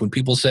my tank when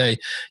people say,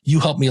 you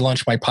helped me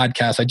launch my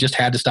podcast. I just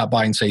had to stop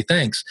by and say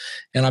thanks.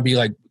 And I'll be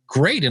like,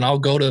 great. And I'll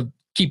go to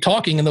keep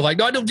talking. And they're like,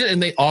 no, I don't.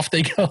 And off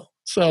they go.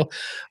 So,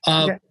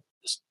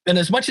 and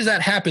as much as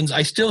that happens,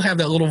 I still have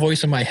that little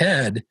voice in my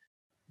head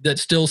that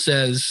still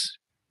says,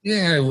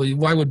 yeah, well,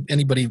 why would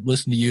anybody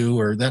listen to you?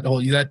 Or that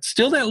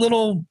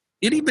little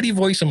itty bitty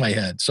voice in my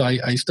head. So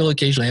I still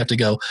occasionally have to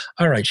go,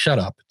 all right, shut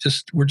up.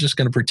 We're just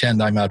going to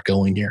pretend I'm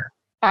outgoing here.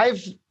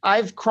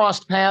 I've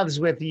crossed paths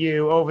with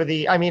you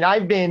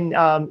I've been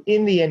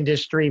in the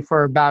industry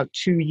for about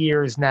 2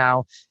 years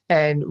now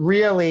and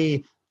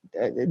really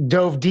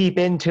dove deep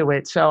into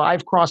it. So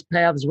I've crossed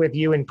paths with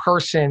you in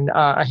person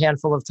a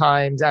handful of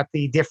times at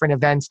the different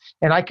events.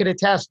 And I could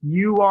attest,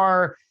 you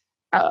are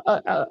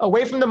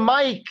away from the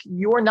mic,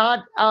 you're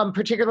not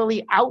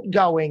particularly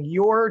outgoing.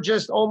 You're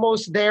just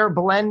almost there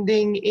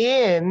blending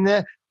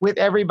in with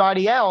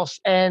everybody else.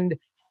 And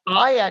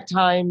I, at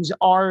times,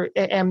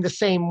 am the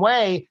same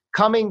way,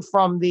 coming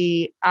from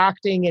the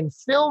acting and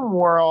film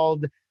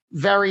world,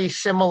 very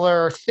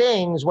similar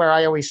things where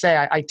I always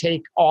say I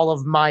take all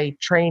of my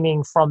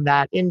training from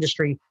that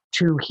industry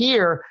to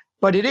here.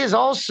 But it is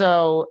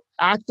also,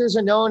 actors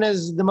are known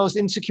as the most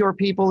insecure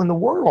people in the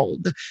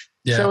world.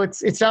 Yeah. So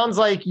it sounds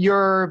like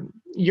you're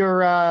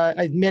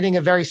admitting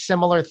a very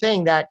similar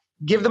thing, that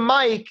give the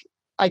mic,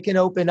 I can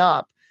open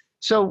up.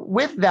 So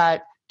with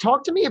that,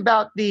 talk to me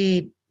about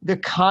the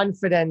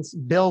confidence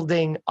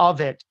building of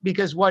it,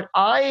 because what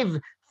I've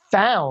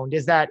found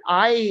is that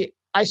I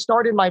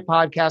started my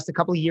podcast a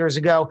couple of years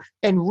ago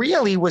and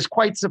really was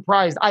quite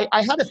surprised. I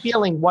had a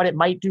feeling what it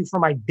might do for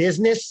my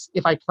business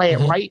if I play it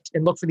right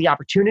and look for the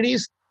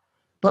opportunities.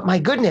 But my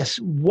goodness,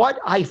 what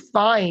I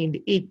find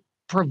it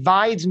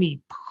provides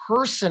me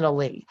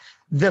personally,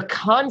 the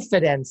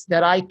confidence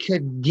that I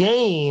could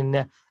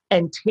gain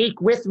and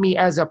take with me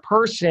as a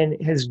person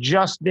has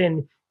just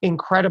been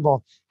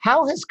incredible.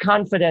 How has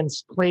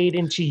confidence played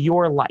into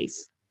your life?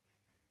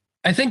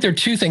 I think there are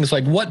two things.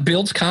 Like, what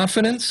builds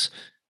confidence,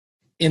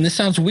 and this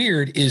sounds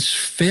weird, is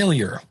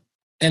failure.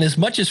 And as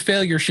much as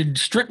failure should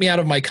strip me out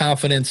of my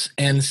confidence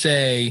and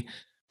say,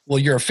 well,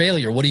 you're a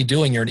failure, what are you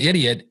doing? You're an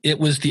idiot. It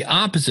was the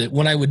opposite.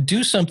 When I would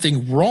do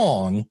something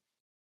wrong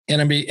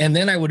and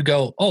then I would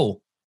go,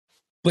 oh,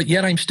 but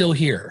yet I'm still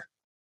here.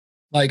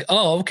 Like,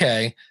 oh,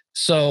 okay.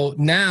 So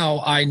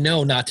now I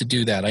know not to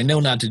do that. I know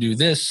not to do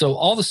this. So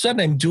all of a sudden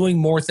I'm doing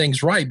more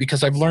things right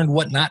because I've learned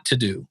what not to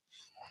do.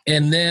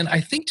 And then I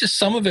think just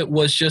some of it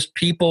was just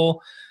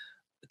people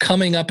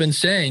coming up and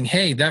saying,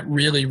 hey, that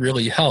really,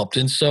 really helped.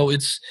 And so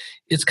it's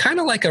kind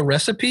of like a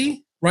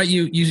recipe, right?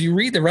 You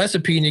read the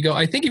recipe and you go,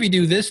 I think if you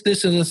do this,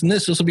 this, and this, and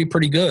this will be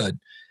pretty good.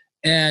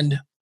 And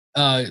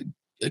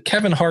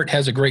Kevin Hart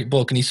has a great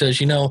book, and he says,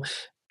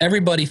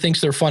 everybody thinks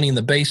they're funny in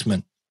the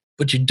basement,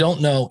 but you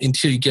don't know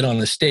until you get on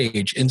the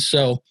stage. And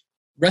so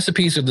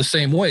recipes are the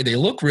same way. They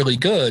look really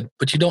good,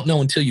 but you don't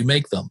know until you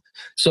make them.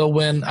 So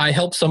when I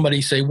help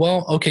somebody say,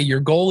 well, okay,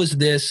 your goal is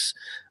this,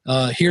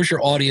 here's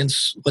your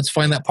audience, let's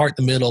find that part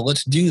in the middle,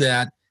 let's do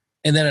that,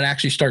 and then it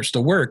actually starts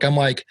to work, I'm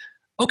like,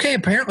 okay,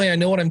 apparently I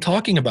know what I'm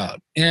talking about.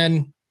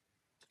 And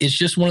it's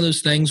just one of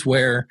those things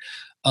where,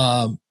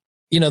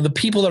 the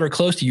people that are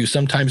close to you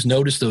sometimes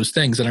notice those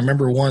things. And I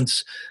remember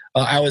once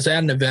I was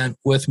at an event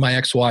with my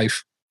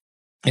ex-wife,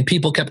 and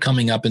people kept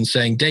coming up and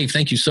saying, Dave,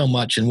 thank you so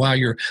much. And wow,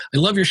 I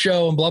love your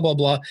show and blah, blah,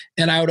 blah.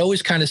 And I would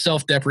always kind of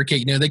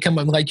self-deprecate. They come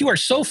up like, you are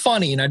so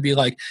funny. And I'd be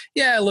like,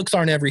 yeah, looks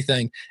aren't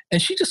everything.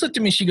 And she just looked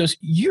at me. She goes,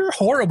 you're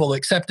horrible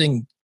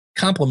accepting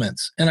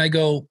compliments. And I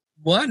go,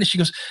 what? And she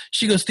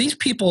goes, these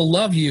people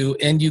love you.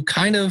 And you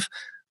kind of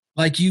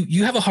like,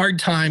 you have a hard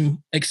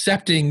time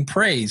accepting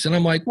praise. And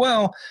I'm like,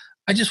 well,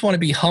 I just want to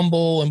be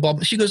humble and blah,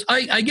 blah. She goes,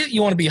 I get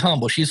you want to be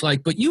humble. She's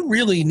like, but you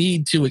really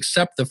need to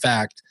accept the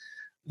fact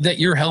that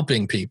you're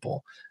helping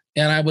people.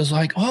 And I was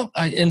like,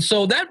 and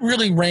so that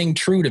really rang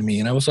true to me.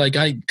 And I was like,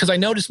 because I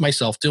noticed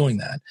myself doing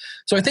that.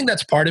 So I think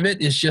that's part of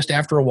it, is just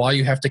after a while,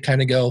 you have to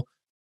kind of go,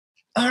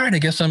 all right, I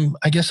guess I'm good.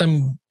 I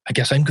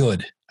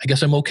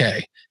guess I'm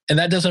okay. And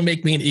that doesn't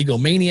make me an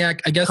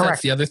egomaniac. I guess Correct.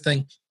 That's the other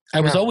thing. I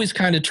was always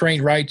kind of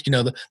trained, right?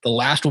 The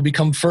last will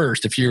become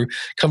first if you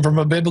come from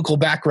a biblical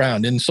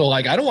background. And so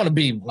I don't want to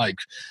be like,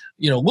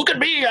 look at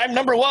me, I'm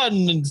number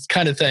one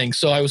kind of thing.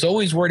 So I was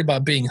always worried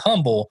about being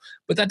humble,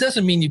 but that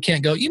doesn't mean you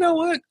can't go, you know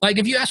what? Like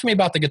if you ask me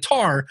about the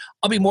guitar,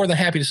 I'll be more than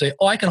happy to say,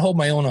 I can hold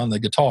my own on the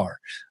guitar.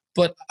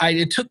 But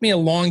it took me a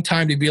long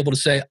time to be able to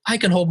say, I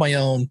can hold my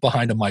own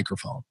behind a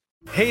microphone.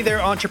 Hey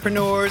there,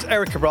 entrepreneurs.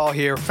 Eric Cabral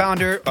here,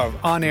 founder of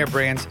On Air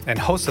Brands and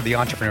host of the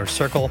Entrepreneur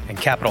Circle and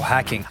Capital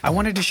Hacking. I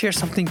wanted to share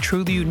something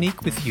truly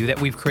unique with you that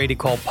we've created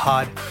called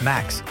Pod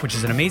Max, which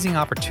is an amazing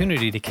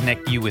opportunity to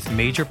connect you with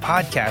major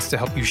podcasts to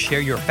help you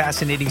share your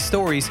fascinating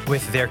stories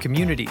with their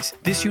communities.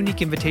 This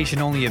unique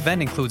invitation-only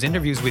event includes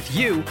interviews with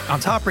you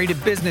on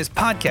top-rated business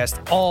podcasts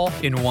all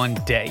in one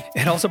day.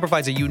 It also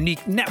provides a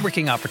unique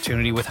networking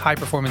opportunity with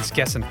high-performance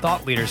guests and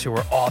thought leaders who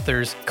are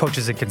authors,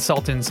 coaches and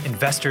consultants,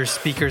 investors,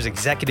 speakers,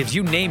 executives,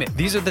 you name it.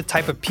 These are the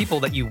type of people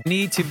that you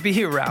need to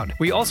be around.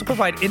 We also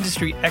provide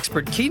industry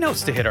expert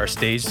keynotes to hit our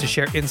stage to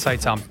share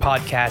insights on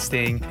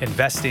podcasting,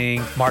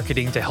 investing,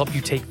 marketing to help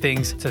you take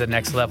things to the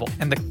next level.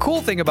 And the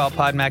cool thing about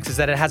PodMax is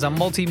that it has a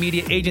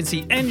multimedia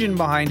agency engine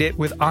behind it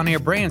with on-air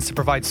brands to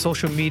provide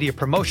social media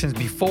promotions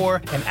before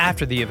and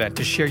after the event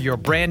to share your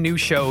brand new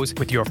shows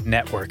with your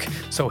network.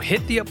 So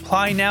hit the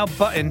apply now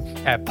button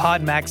at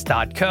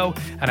podmax.co,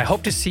 and I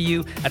hope to see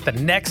you at the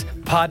next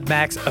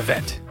PodMax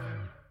event.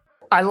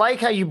 I like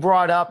how you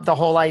brought up the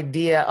whole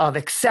idea of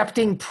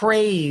accepting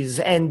praise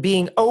and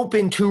being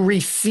open to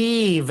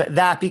receive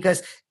that,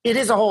 because it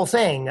is a whole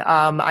thing.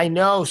 I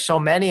know so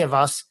many of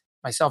us,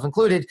 myself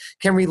included,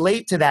 can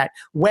relate to that.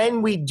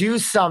 When we do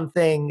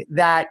something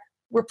that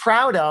we're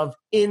proud of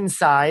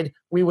inside,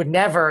 we would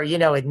never,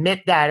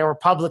 admit that or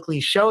publicly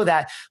show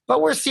that,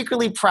 but we're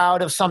secretly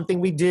proud of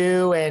something we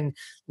do. And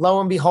lo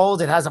and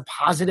behold, it has a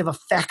positive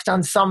effect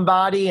on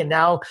somebody. And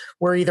now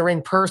we're either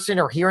in person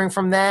or hearing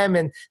from them.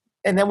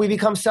 And then we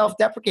become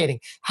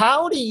self-deprecating.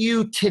 How do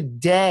you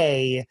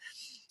today,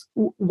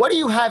 what do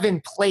you have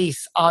in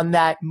place on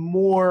that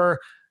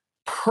more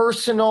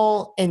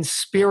personal and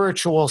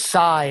spiritual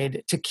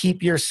side to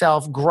keep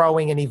yourself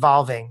growing and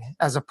evolving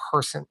as a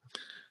person?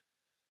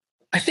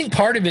 I think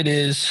part of it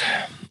is,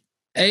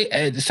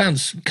 it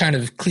sounds kind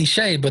of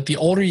cliche, but the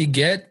older you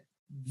get,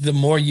 the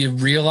more you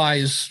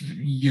realize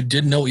you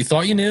didn't know what you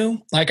thought you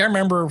knew. Like I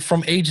remember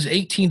from ages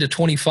 18 to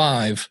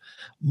 25,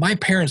 my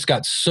parents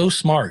got so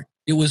smart.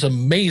 It was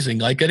amazing.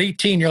 Like at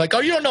 18, you're like, oh,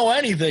 you don't know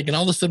anything. And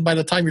all of a sudden, by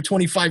the time you're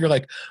 25, you're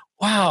like,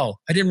 wow,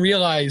 I didn't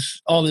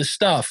realize all this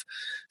stuff.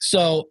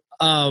 So,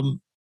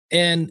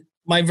 and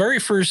my very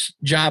first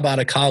job out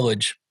of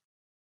college,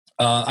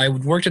 I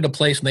worked at a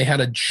place and they had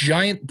a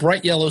giant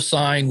bright yellow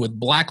sign with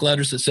black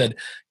letters that said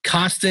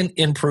constant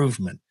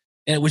improvement.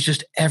 And it was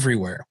just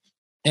everywhere.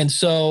 And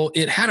so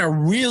it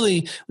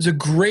was a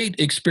great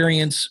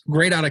experience,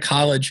 great out of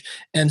college.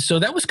 And so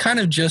that was kind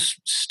of just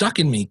stuck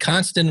in me,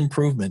 constant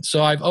improvement.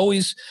 So I've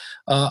always,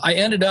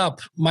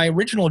 my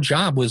original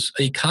job was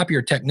a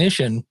copier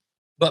technician,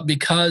 but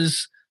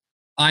because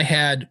I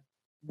had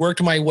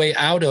worked my way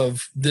out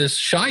of this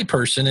shy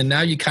person and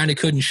now you kind of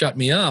couldn't shut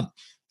me up,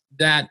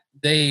 that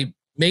they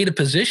made a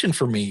position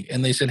for me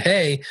and they said,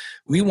 hey,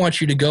 we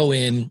want you to go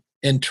in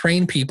and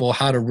train people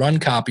how to run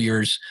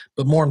copiers,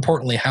 but more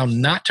importantly, how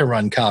not to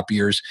run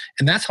copiers.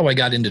 And that's how I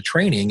got into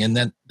training. And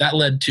then that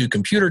led to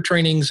computer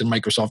trainings and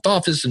Microsoft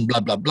Office and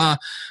blah, blah, blah.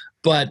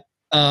 But,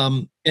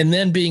 and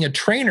then being a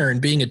trainer and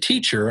being a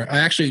teacher, I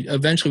actually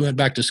eventually went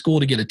back to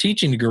school to get a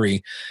teaching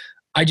degree.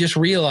 I just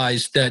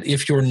realized that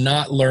if you're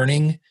not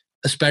learning,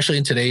 especially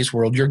in today's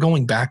world, you're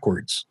going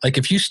backwards. Like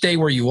if you stay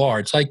where you are,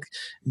 it's like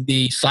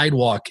the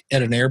sidewalk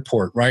at an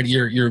airport, right?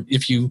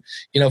 If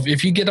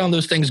you get on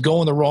those things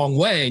going the wrong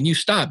way and you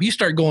stop, you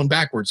start going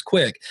backwards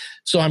quick.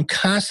 So I'm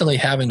constantly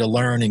having to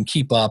learn and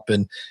keep up.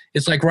 And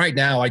it's like right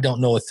now, I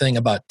don't know a thing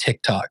about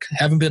TikTok.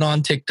 Haven't been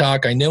on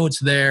TikTok. I know it's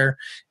there.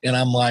 And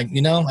I'm like,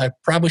 I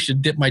probably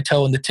should dip my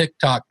toe in the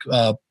TikTok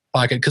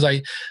pocket,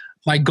 because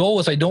my goal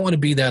is I don't want to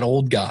be that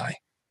old guy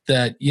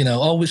that,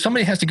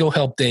 somebody has to go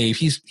help Dave.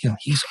 He's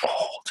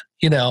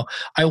old.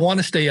 I want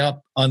to stay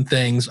up on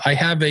things. I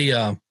have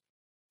a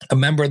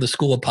member of the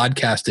School of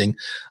Podcasting,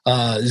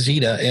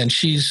 Zita, and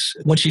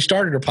when she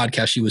started her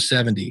podcast, she was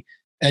 70,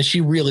 and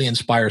she really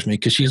inspires me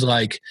because she's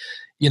like,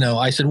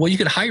 I said, well, you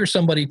could hire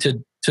somebody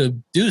to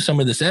do some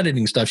of this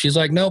editing stuff. She's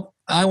like, nope,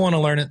 I want to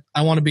learn it.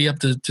 I want to be up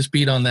to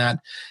speed on that.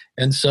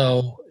 And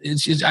so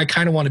I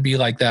kind of want to be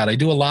like that. I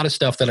do a lot of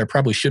stuff that I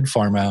probably should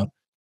farm out,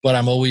 but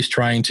I'm always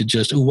trying to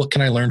just, what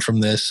can I learn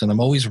from this? And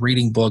I'm always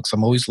reading books.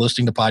 I'm always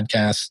listening to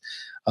podcasts.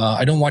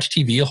 I don't watch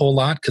TV a whole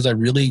lot because I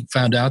really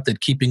found out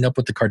that keeping up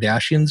with the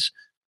Kardashians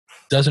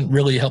doesn't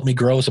really help me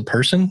grow as a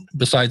person.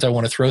 Besides, I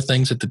want to throw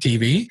things at the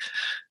TV.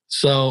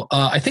 So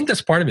I think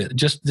that's part of it.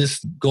 Just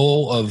this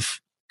goal of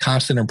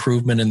constant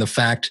improvement and the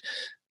fact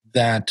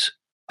that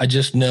I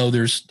just know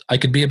I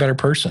could be a better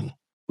person,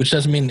 which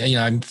doesn't mean,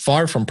 I'm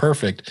far from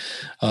perfect.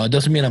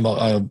 Doesn't mean I'm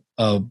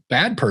a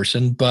bad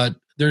person, but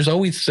there's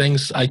always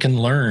things I can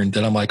learn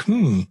that I'm like,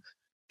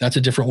 that's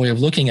a different way of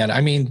looking at it.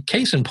 I mean,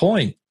 case in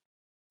point,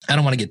 I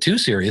don't want to get too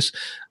serious,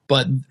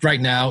 but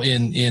right now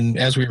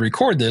as we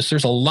record this,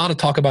 there's a lot of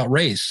talk about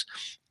race.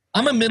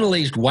 I'm a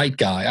middle-aged white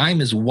guy.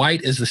 I'm as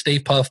white as the Stay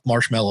Puft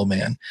Marshmallow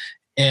Man.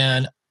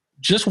 And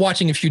just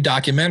watching a few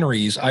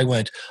documentaries, I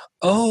went,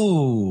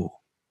 that's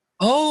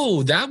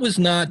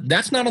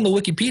not on the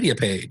Wikipedia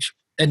page.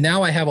 And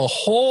now I have a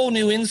whole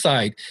new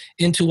insight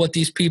into what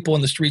these people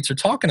in the streets are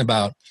talking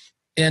about.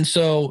 And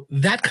so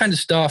that kind of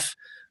stuff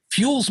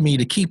fuels me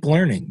to keep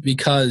learning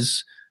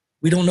because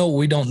we don't know what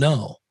we don't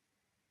know.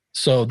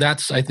 So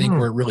that's, I think,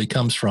 where it really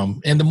comes from.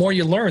 And the more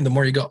you learn, the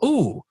more you go,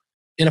 ooh,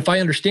 and if I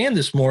understand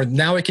this more,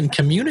 now I can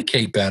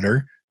communicate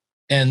better.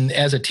 And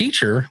as a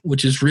teacher,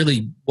 which is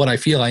really what I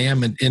feel I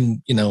am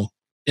in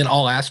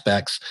all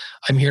aspects,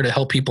 I'm here to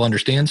help people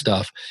understand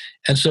stuff.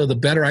 And so the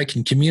better I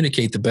can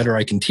communicate, the better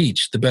I can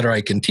teach. The better I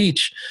can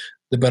teach,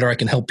 the better I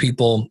can help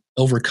people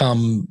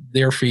overcome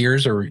their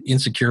fears or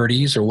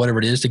insecurities or whatever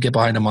it is to get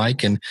behind a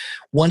mic. And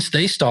once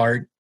they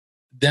start,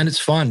 then it's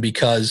fun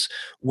because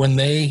when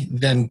they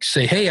then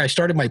say, hey, I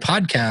started my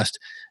podcast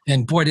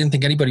and boy, I didn't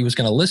think anybody was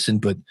going to listen,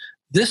 but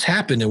this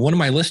happened and one of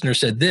my listeners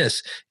said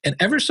this, and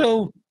ever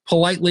so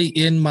politely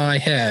in my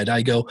head,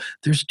 I go,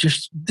 there's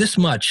just this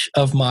much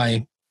of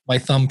my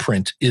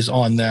thumbprint is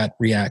on that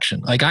reaction.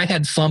 Like I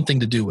had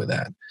something to do with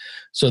that.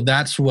 So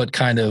that's what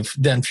kind of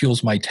then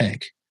fuels my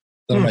tank.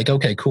 Then I'm like,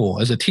 okay, cool.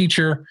 As a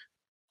teacher,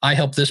 I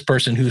help this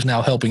person who's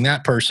now helping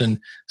that person.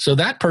 So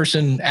that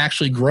person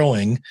actually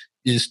growing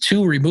is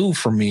too removed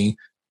from me,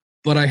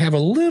 but I have a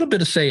little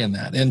bit of say in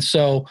that. And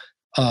so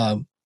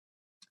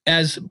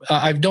as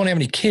I don't have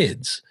any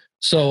kids,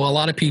 so a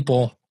lot of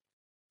people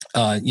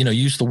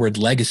use the word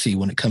legacy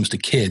when it comes to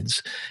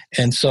kids.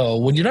 And so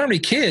when you don't have any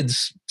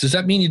kids, does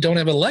that mean you don't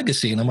have a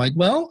legacy? And I'm like,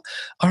 well,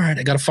 all right,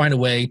 I got to find a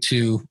way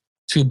to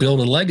build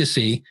a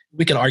legacy.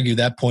 We could argue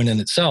that point in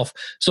itself.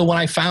 So when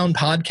I found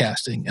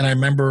podcasting, and I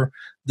remember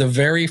the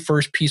very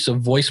first piece of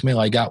voicemail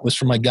I got was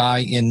from a guy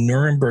in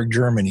Nuremberg,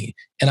 Germany.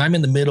 And I'm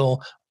in the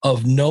middle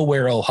of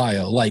nowhere,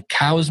 Ohio, like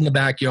cows in the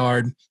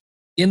backyard,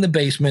 in the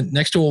basement,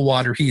 next to a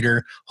water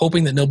heater,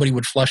 hoping that nobody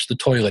would flush the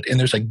toilet. And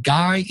there's a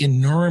guy in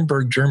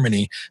Nuremberg,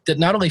 Germany that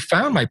not only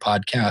found my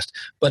podcast,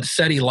 but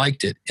said he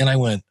liked it. And I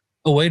went,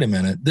 oh, wait a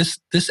minute.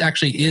 This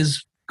actually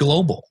is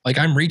global. Like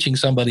I'm reaching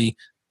somebody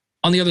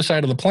on the other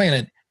side of the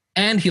planet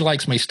and he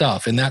likes my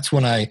stuff. And that's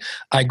when I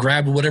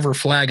grabbed whatever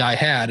flag I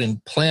had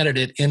and planted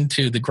it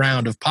into the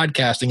ground of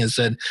podcasting and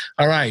said,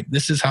 all right,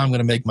 this is how I'm going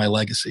to make my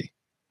legacy.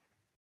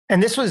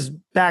 And this was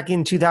back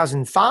in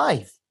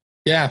 2005.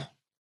 Yeah.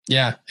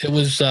 It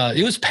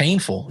was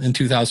painful in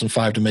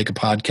 2005 to make a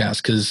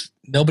podcast because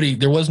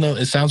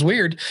it sounds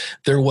weird.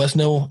 There was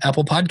no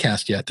Apple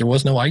Podcast yet. There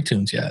was no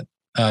iTunes yet.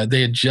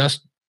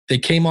 They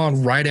came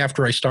on right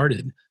after I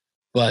started,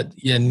 but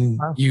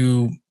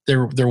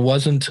there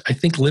wasn't, I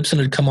think Libsyn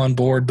had come on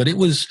board, but it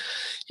was,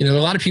 a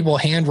lot of people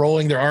hand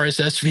rolling their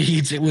RSS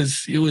feeds. It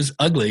was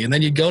ugly. And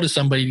then you go to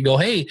somebody, you go,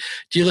 hey,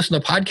 do you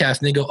listen to podcasts?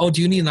 And they go, oh,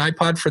 do you need an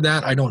iPod for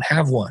that? I don't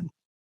have one.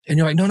 And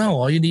you're like, no,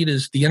 all you need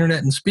is the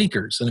internet and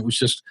speakers. And it was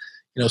just,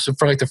 so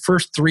for like the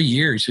first 3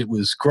 years, it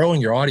was growing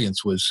your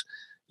audience was,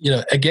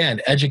 again,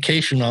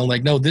 educational.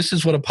 Like, no, this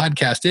is what a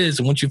podcast is.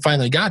 And once you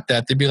finally got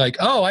that, they'd be like,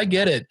 oh, I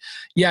get it.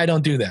 Yeah, I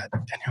don't do that.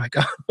 And you're like,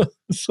 oh.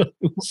 So it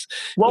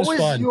was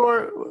fun.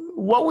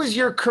 What was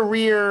your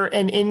career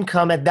and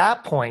income at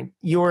that point?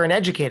 You were an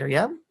educator,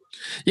 yeah?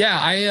 Yeah,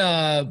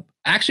 I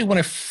actually, when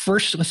I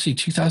first,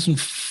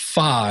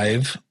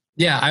 2005.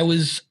 Yeah, I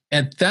was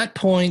at that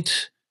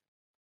point,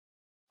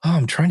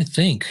 I'm trying to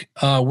think.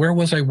 Where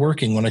was I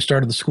working when I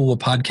started the School of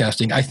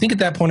Podcasting? I think at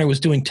that point I was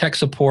doing tech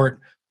support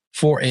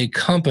for a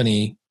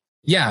company.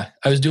 Yeah,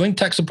 I was doing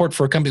tech support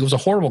for a company. It was a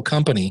horrible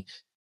company.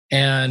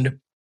 And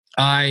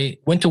I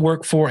went to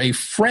work for a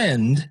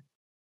friend.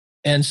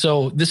 And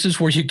so this is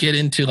where you get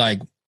into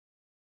like,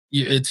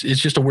 it's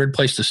just a weird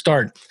place to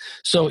start.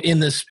 So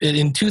in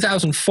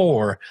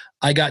 2004,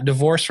 I got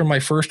divorced from my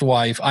first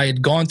wife. I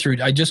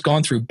just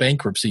gone through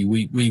bankruptcy.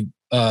 We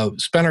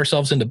spent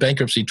ourselves into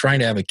bankruptcy trying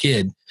to have a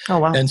kid. Oh,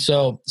 wow. And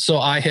so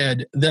I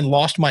had then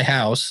lost my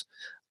house.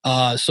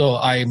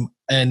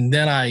 And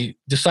then I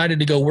decided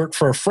to go work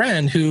for a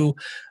friend who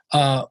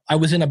I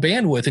was in a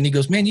band with, and he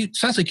goes, "Man,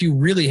 sounds like you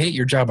really hate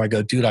your job." I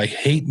go, "Dude, I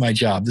hate my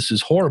job. This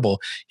is horrible."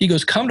 He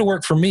goes, "Come to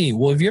work for me."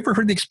 Well, have you ever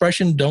heard the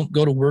expression, "Don't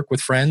go to work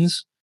with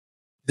friends"?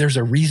 There's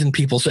a reason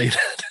people say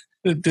that.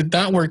 It did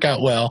not work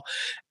out well.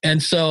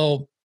 And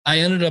so I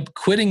ended up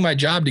quitting my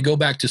job to go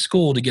back to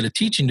school to get a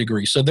teaching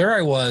degree. So there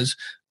I was,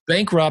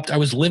 bankrupt. I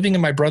was living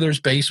in my brother's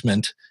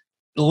basement,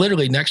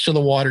 literally next to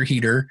the water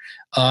heater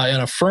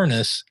and a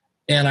furnace.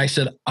 And I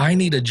said, I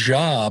need a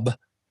job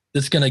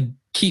that's going to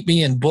keep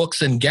me in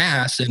books and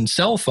gas and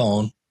cell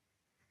phone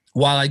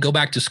while I go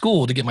back to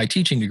school to get my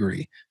teaching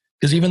degree.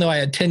 Because even though I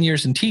had 10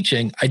 years in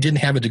teaching, I didn't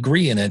have a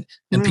degree in it,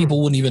 and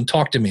people wouldn't even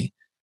talk to me.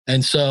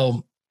 And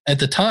so at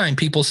the time,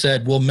 people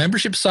said, well,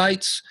 membership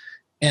sites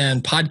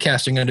and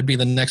podcasting are going to be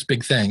the next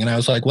big thing. And I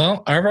was like,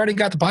 well, I've already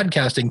got the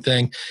podcasting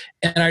thing.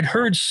 And I'd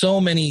heard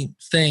so many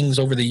things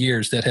over the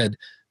years that had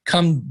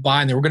come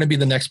by and they were going to be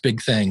the next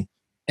big thing.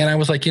 And I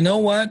was like, you know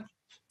what?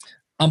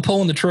 I'm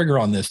pulling the trigger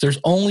on this. There's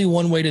only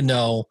one way to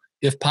know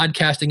if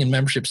podcasting and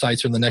membership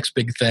sites are the next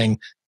big thing.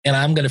 And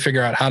I'm going to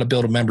figure out how to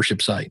build a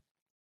membership site.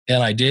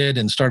 And I did,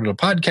 and started a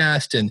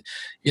podcast. And,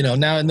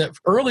 now in the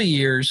early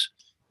years,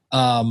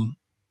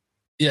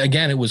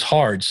 again, it was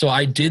hard. So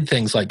I did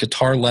things like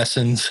guitar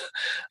lessons.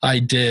 I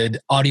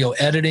did audio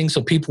editing.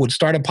 So people would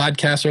start a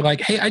podcast. They're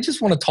like, hey, I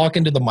just want to talk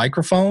into the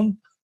microphone.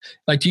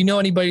 Like, do you know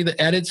anybody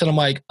that edits? And I'm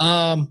like,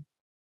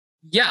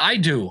 yeah, I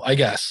do, I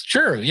guess.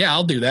 Sure. Yeah,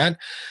 I'll do that.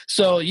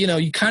 So,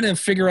 you kind of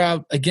figure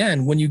out,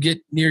 again, when you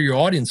get near your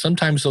audience,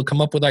 sometimes they'll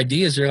come up with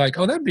ideas. They're like,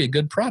 oh, that'd be a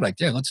good product.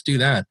 Yeah, let's do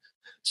that.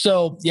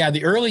 So, yeah,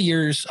 the early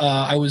years,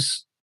 I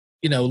was,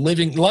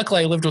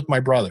 luckily I lived with my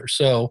brother.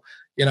 So,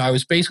 I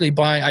was basically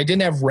I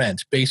didn't have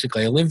rent,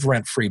 basically. I lived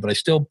rent free, but I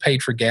still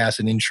paid for gas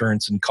and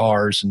insurance and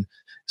cars and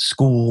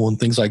school and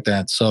things like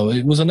that. So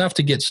it was enough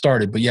to get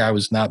started. But yeah, I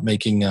was not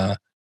making a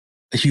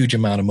huge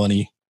amount of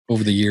money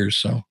over the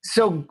years.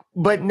 So,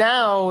 but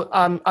now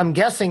I'm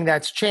guessing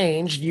that's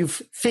changed. You've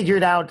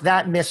figured out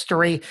that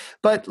mystery.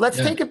 But let's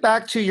take it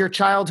back to your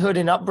childhood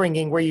and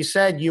upbringing, where you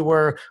said you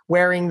were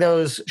wearing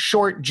those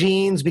short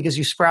jeans because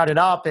you sprouted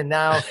up, and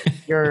now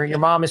your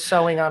mom is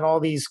sewing on all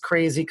these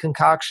crazy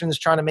concoctions,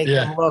 trying to make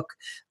them look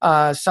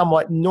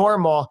somewhat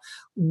normal.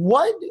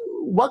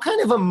 What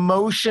kind of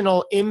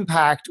emotional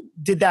impact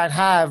did that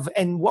have?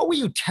 And what were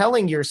you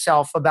telling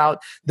yourself about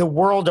the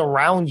world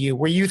around you?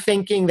 Were you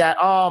thinking that,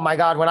 oh my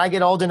God, when I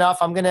get old enough,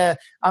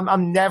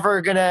 I'm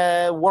never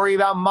gonna worry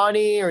about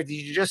money? Or did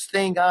you just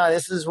think,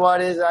 this is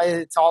what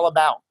it's all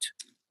about?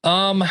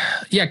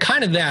 Yeah,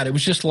 kind of that. It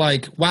was just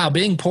like, wow,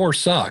 being poor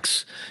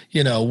sucks.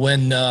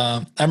 When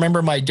I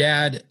remember my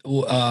dad,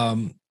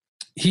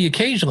 he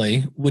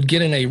occasionally would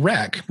get in a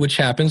wreck, which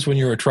happens when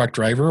you're a truck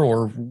driver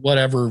or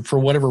whatever, for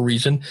whatever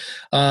reason.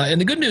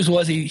 And the good news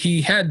was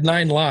he had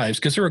 9 lives,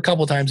 because there were a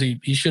couple of times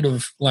he should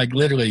have,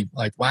 literally,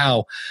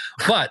 wow.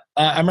 But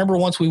I remember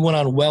once we went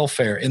on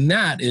welfare, and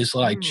that is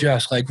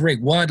just like, Rick,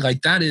 what?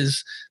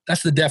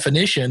 That's the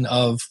definition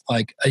of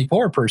a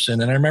poor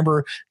person. And I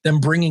remember them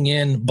bringing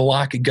in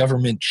block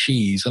government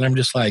cheese, and I'm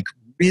just like,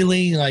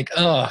 really?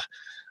 All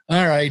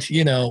right,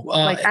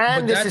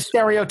 and this is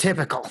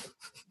stereotypical.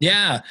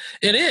 Yeah,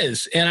 it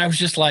is. And I was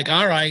just like,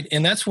 all right.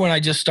 And that's when I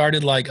just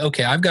started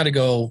okay, I've got to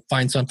go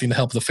find something to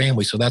help the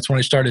family. So that's when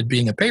I started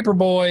being a paper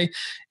boy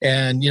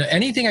and,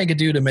 anything I could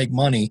do to make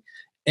money.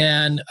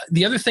 And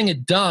the other thing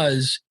it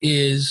does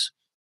is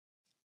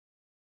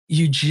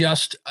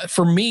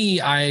for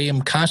me, I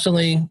am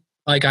constantly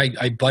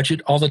I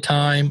budget all the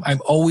time.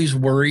 I'm always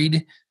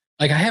worried.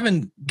 I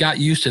haven't got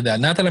used to that.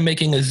 Not that I'm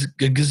making a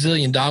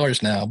gazillion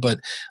dollars now, but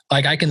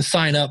I can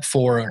sign up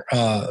for,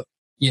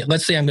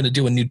 let's say I'm going to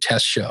do a new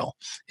test show,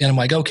 and I'm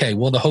like, okay,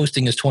 well, the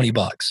hosting is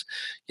 $20.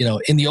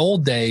 In the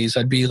old days,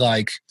 I'd be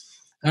like,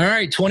 all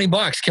right,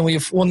 $20. Can we?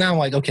 Well, now I'm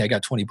like, okay, I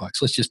got $20.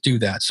 Let's just do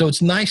that. So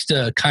it's nice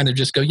to kind of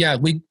just go, yeah,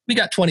 we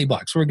got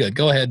 $20. We're good.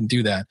 Go ahead and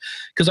do that.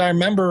 Because I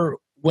remember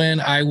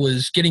when I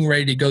was getting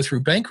ready to go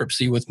through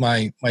bankruptcy with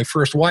my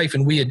first wife,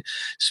 and we had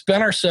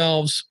spent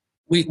ourselves,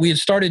 we had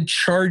started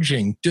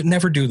charging.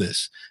 Never do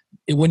this.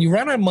 When you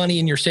run out of money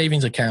in your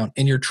savings account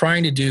and you're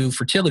trying to do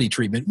fertility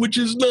treatment, which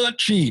is not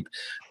cheap,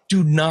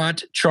 do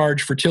not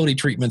charge fertility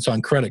treatments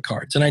on credit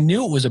cards. And I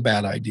knew it was a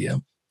bad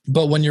idea.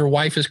 But when your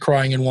wife is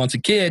crying and wants a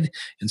kid,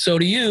 and so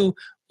do you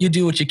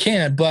do what you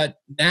can. But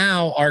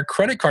now our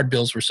credit card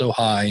bills were so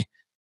high,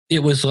 it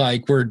was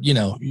like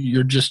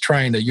you're just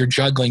you're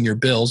juggling your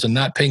bills and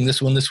not paying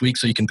this one this week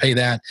so you can pay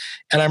that.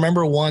 And I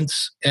remember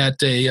once and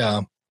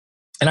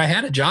I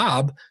had a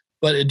job,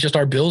 but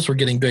our bills were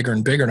getting bigger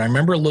and bigger. And I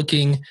remember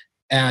looking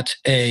at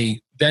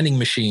a vending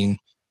machine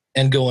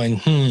and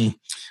going,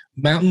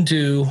 Mountain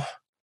Dew,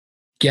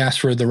 gas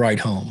for the ride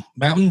home.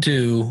 Mountain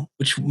Dew,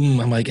 which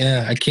I'm like,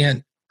 I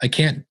can't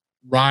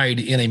ride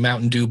in a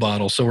Mountain Dew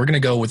bottle. So we're going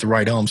to go with the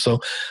ride home. So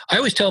I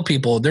always tell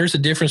people there's a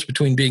difference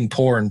between being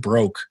poor and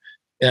broke.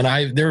 And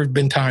there have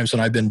been times when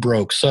I've been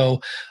broke.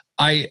 So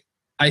I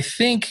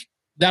think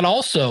that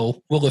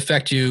also will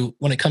affect you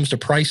when it comes to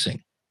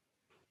pricing.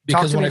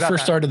 Because when I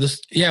first started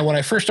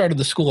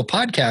the School of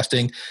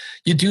Podcasting,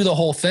 you do the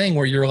whole thing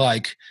where you're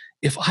like,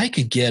 if I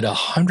could get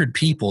 100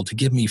 people to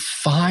give me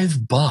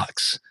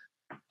 $5,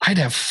 I'd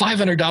have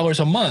 $500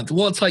 a month.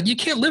 Well, it's like, you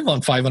can't live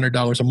on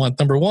 $500 a month,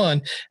 number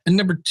one. And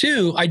number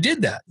two, I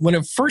did that. When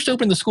I first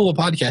opened the School of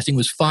Podcasting, it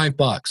was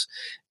 $5.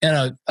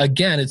 And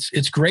again,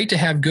 it's great to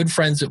have good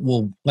friends that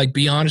will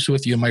be honest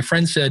with you. And my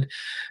friend said,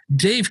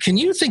 Dave, can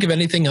you think of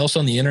anything else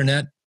on the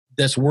internet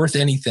that's worth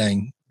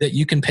anything that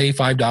you can pay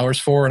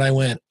 $5 for? And I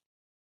went,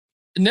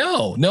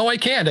 no, I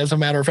can't. As a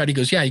matter of fact, he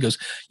goes,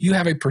 you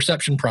have a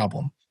perception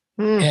problem.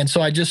 And so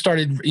I just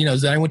started,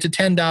 then I went to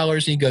 $10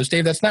 and he goes,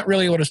 Dave, that's not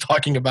really what I was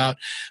talking about.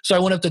 So I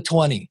went up to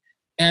 20.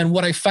 And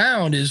what I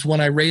found is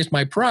when I raised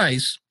my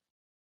price,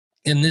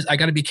 and this, I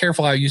got to be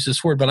careful how I use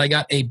this word, but I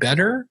got a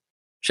better,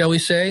 shall we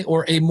say,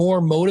 or a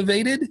more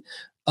motivated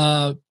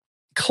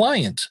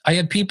client. I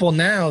had people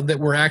now that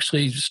were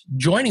actually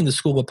joining the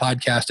School of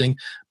Podcasting,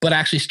 but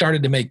actually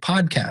started to make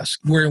podcasts,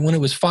 where when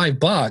it was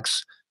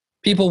 $5,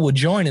 people would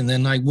join and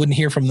then I wouldn't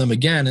hear from them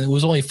again. And it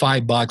was only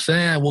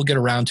 $5. We'll get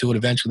around to it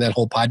eventually, that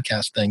whole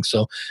podcast thing.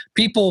 So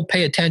people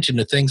pay attention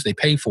to things they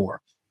pay for.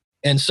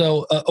 And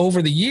so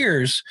over the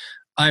years,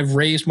 I've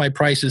raised my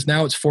prices.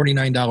 Now it's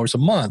 $49 a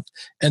month.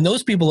 And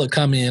those people that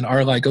come in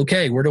are like,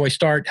 okay, where do I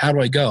start? How do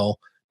I go?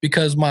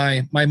 Because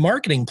my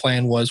marketing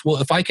plan was,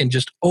 well, if I can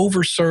just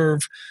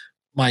overserve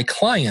my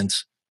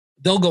clients,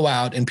 they'll go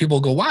out and people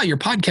go, wow, your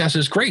podcast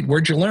is great.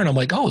 Where'd you learn? I'm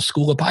like,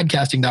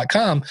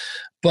 schoolofpodcasting.com.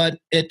 But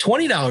at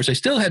 $20, I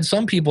still had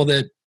some people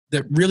that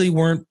really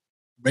weren't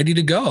ready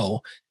to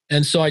go.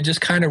 And so I just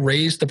kind of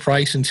raised the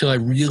price until I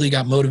really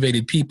got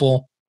motivated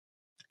people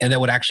and that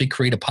would actually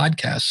create a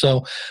podcast.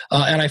 So,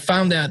 and I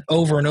found that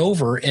over and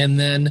over. And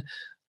then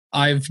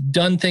I've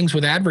done things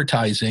with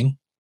advertising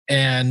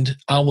and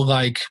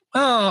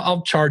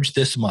I'll charge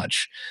this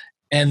much.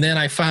 And then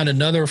I found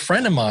another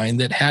friend of mine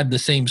that had the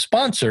same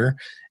sponsor.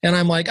 And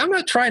I'm like, I'm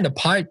not trying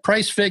to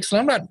price fix, and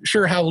I'm not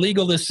sure how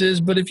legal this is,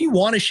 but if you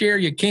want to share,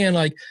 you can.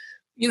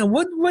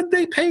 What'd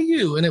they pay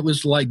you? And it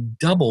was like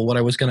double what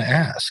I was going to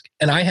ask.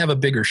 And I have a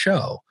bigger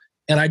show.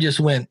 And I just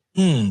went,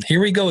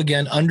 here we go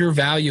again,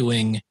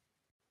 undervaluing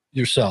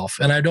yourself.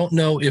 And I don't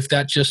know if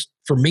that just,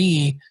 for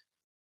me,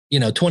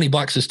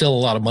 $20 is still a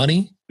lot of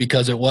money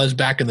because it was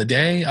back in the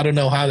day. I don't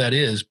know how that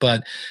is,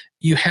 but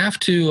you have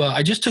to,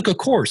 I just took a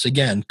course,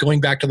 again,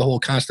 going back to the whole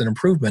constant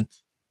improvement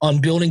on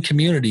building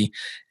community.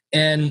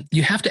 And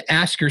you have to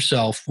ask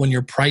yourself when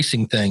you're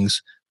pricing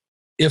things,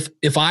 if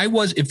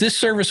this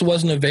service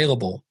wasn't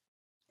available,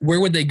 where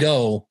would they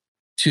go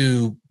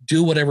to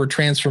do whatever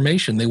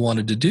transformation they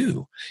wanted to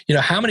do?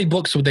 How many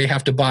books would they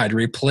have to buy to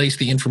replace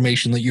the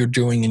information that you're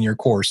doing in your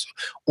course?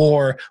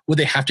 Or would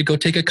they have to go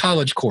take a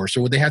college course?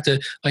 Or would they have to,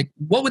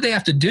 what would they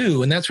have to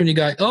do? And that's when you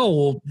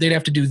go, they'd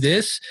have to do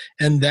this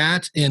and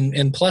that,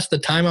 and plus the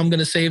time I'm going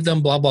to save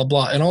them, blah, blah,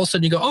 blah. And all of a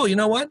sudden you go, you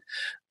know what?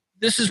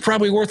 This is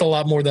probably worth a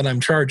lot more than I'm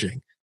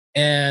charging.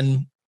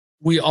 And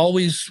we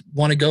always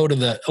want to go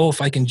to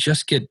if I can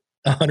just get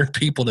 100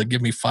 people to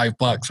give me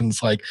 $5. And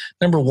it's like,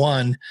 number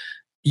one,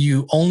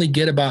 you only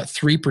get about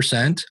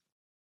 3%.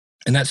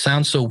 And that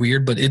sounds so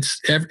weird, but it's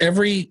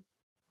every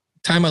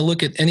time I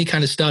look at any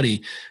kind of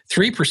study,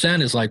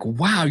 3% is like,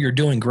 wow, you're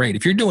doing great.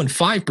 If you're doing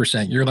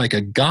 5%, you're like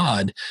a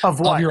god of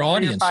your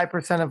audience.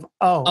 5%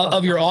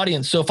 of your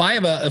audience. So if I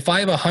have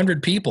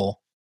 100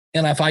 people,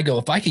 and if I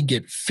could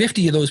get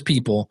 50 of those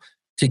people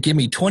to give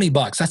me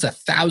 $20, that's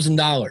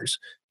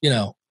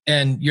 $1,000,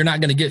 and you're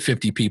not going to get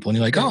 50 people. And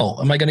you're like,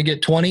 am I going to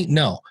get 20?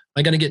 No. Am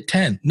I going to get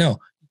 10? No.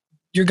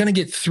 You're going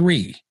to get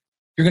 3.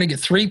 You're going to get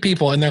 3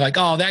 people. And they're like,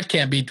 that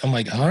can't be. I'm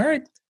like, all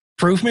right,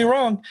 prove me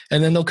wrong.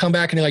 And then they'll come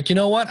back and they're like, you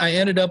know what? I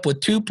ended up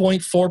with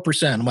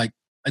 2.4%. I'm like,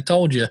 I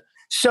told you.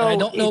 So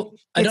and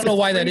I don't know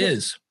why that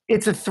is.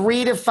 It's a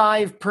 3 to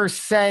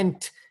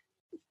 5%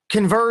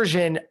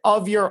 conversion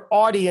of your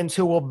audience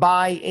who will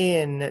buy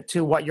in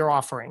to what you're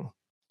offering.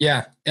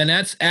 Yeah. And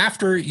that's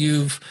after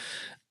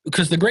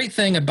because the great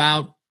thing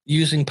about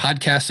using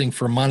podcasting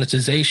for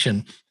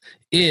monetization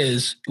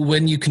is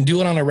when you can do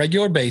it on a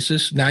regular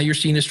basis, now you're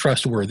seen as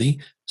trustworthy.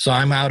 So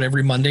I'm out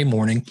every Monday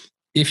morning.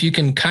 If you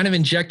can kind of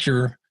inject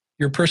your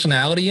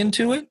personality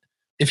into it,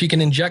 if you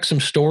can inject some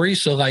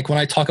stories. So like when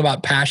I talk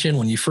about passion,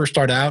 when you first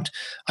start out,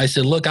 I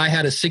said, look, I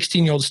had a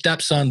 16-year-old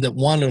stepson that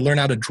wanted to learn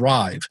how to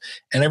drive.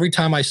 And every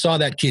time I saw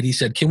that kid, he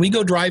said, can we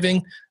go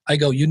driving? I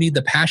go, you need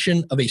the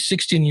passion of a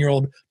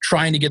 16-year-old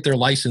trying to get their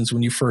license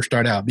when you first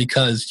start out,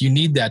 because you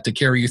need that to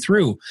carry you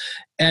through.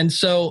 And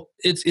so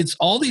it's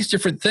all these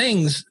different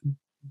things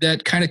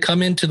that kind of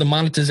come into the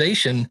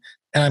monetization,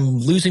 and I'm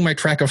losing my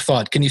track of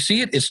thought. Can you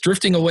see it? It's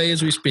drifting away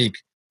as we speak.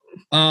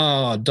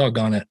 Oh,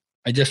 doggone it.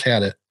 I just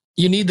had it.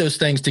 You need those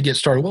things to get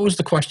started. What was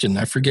the question?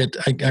 I forget.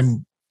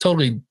 I'm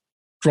totally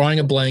drawing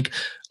a blank.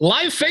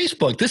 Live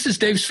Facebook. This is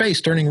Dave's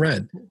face turning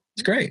red.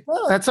 It's great.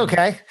 Well, that's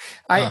okay.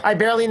 I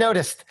barely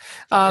noticed.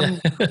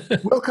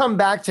 We'll come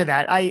back to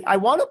that. I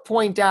want to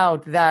point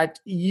out that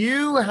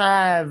you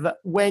have,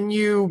 when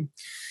you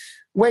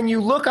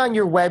look on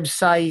your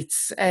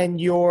websites and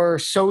your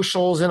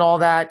socials and all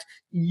that,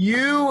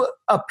 you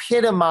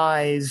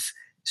epitomize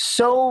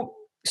so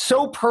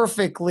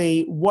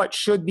perfectly what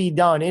should be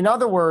done. In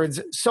other words,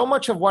 so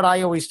much of what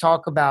I always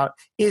talk about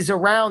is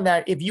around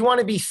that. If you want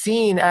to be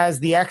seen as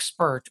the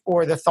expert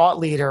or the thought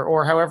leader,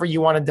 or however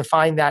you want to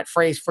define that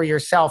phrase for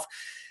yourself,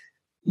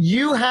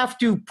 you have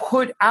to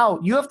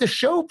you have to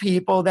show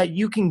people that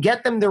you can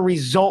get them the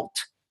result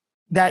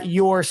that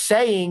you're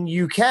saying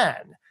you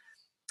can.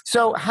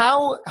 So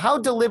how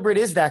deliberate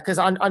is that? Because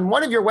on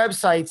one of your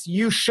websites,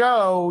 you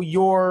show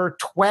your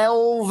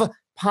 12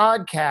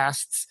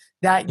 podcasts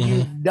that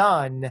you've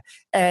done.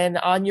 And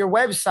on your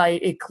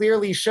website, it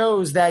clearly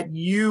shows that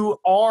you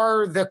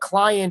are the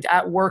client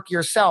at work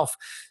yourself.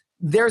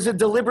 There's a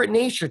deliberate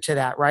nature to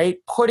that, right?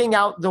 Putting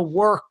out the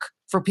work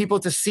for people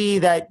to see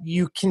that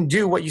you can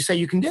do what you say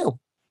you can do.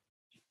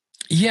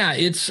 Yeah,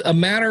 it's a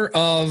matter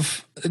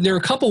of, there are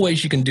a couple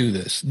ways you can do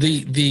this.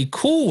 The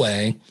cool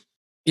way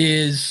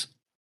is,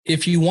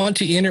 if you want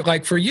to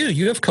like for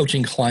you have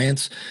coaching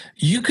clients,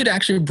 you could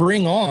actually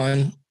bring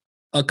on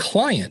a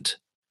client.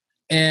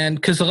 And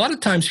because a lot of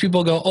times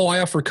people go, oh,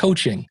 I offer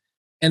coaching.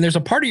 And there's a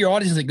part of your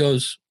audience that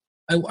goes,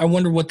 I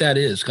wonder what that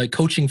is. Like,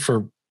 coaching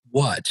for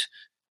what?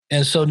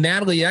 And so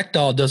Natalie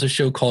Ekdahl does a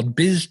show called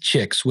Biz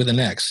Chicks with an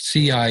X,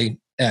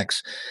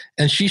 CIX.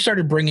 And she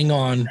started bringing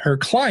on her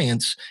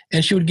clients,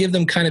 and she would give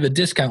them kind of a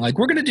discount. Like,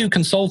 we're going to do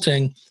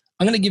consulting.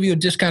 I'm going to give you a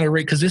discounted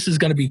rate because this is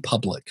going to be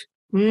public.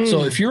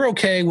 So if you're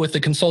okay with the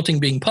consulting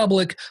being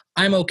public,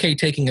 I'm okay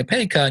taking a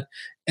pay cut.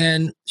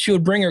 And she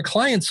would bring her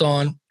clients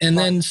on, and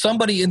then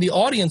somebody in the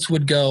audience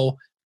would go,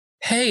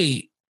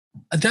 hey,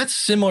 that's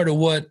similar to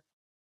what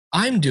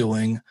I'm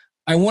doing.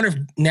 I wonder if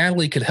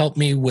Natalie could help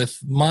me with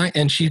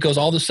and she goes,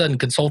 all of a sudden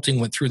consulting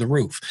went through the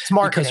roof.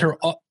 Smart. Because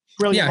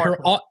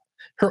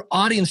her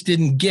audience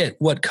didn't get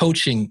what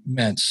coaching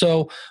meant.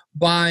 So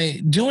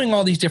by doing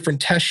all these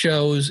different test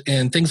shows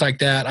and things like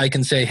that, I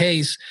can say,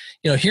 hey,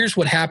 here's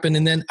what happened.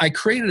 And then I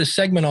created a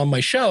segment on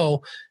my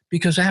show,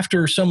 because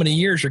after so many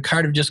years, you're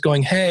kind of just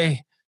going,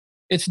 hey,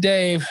 it's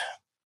Dave,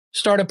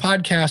 start a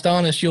podcast.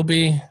 Honest, you'll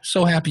be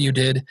so happy you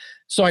did.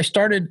 So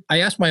I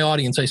asked my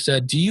audience, I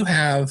said, do you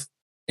have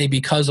a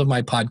because of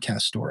my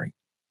podcast story?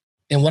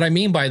 And what I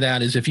mean by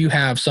that is, if you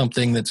have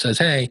something that says,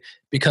 hey,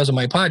 because of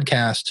my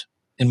podcast,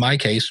 in my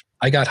case,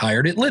 I got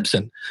hired at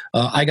Libsyn.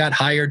 I got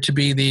hired to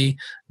be the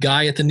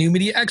guy at the New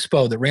Media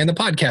Expo that ran the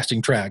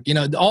podcasting track.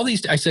 All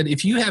these, I said,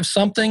 if you have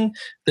something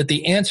that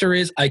the answer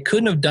is, I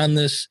couldn't have done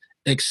this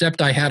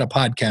except I had a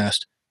podcast,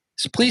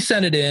 so please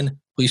send it in.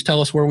 Please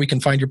tell us where we can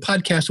find your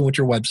podcast and what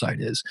your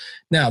website is.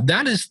 Now,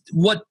 that is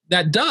what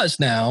that does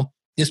now,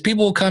 is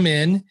people will come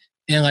in,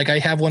 and like I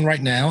have one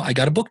right now. I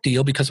got a book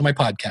deal because of my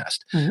podcast.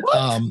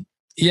 What?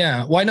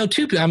 Yeah. Well, I know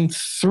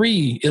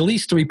at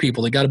least three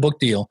people that got a book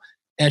deal.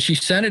 And she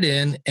sent it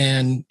in,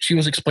 and she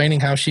was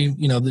explaining how she,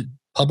 the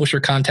publisher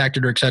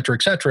contacted her, et cetera,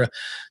 et cetera.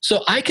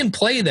 So I can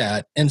play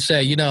that and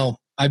say,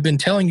 I've been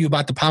telling you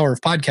about the power of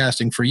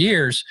podcasting for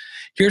years.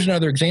 Here's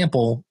another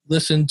example.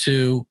 Listen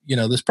to,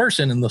 this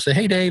person, and they'll say,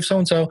 hey, Dave,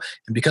 so-and-so.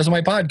 And because of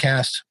my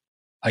podcast,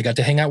 I got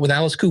to hang out with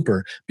Alice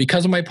Cooper.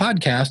 Because of my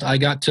podcast, I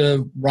got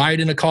to ride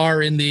in a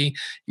car in the,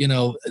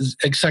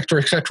 et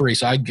cetera, et cetera.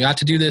 So I got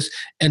to do this.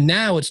 And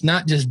now it's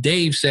not just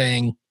Dave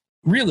saying,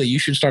 really, you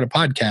should start a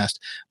podcast.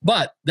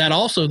 But that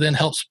also then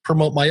helps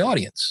promote my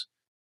audience,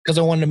 because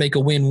I wanted to make a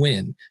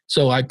win-win.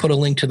 So I put a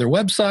link to their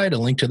website, a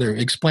link to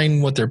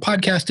explaining what their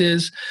podcast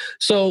is.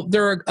 So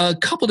there are a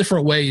couple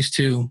different ways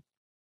to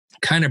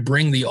kind of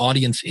bring the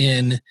audience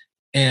in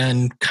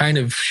and kind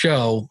of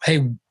show,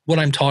 hey, what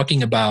I'm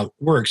talking about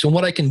works. And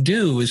what I can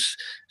do is,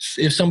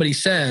 if somebody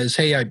says,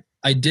 hey,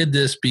 I did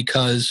this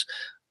because,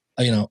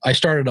 I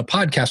started a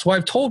podcast. Well,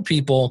 I've told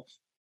people,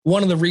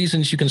 one of the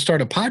reasons you can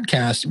start a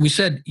podcast, we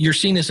said you're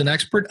seen as an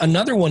expert.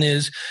 Another one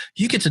is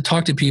you get to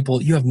talk to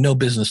people you have no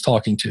business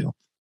talking to.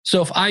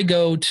 So if I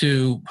go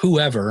to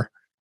whoever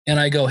and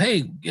I go,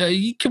 hey,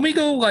 can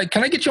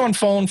I get you on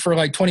phone for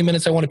like 20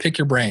 minutes? I want to pick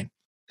your brain.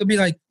 They'll be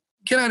like,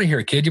 get out of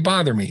here, kid. You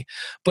bother me.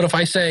 But if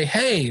I say,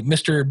 hey,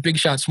 Mr. Big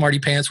Shot Smarty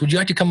Pants, would you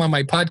like to come on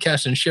my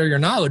podcast and share your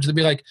knowledge? They'll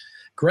be like,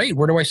 great.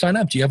 Where do I sign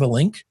up? Do you have a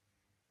link?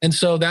 And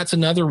so that's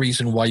another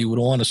reason why you would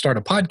want to start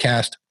a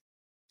podcast.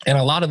 And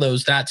a lot of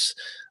those, that's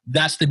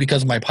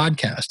because of my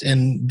podcast.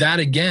 And that,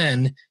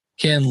 again,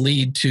 can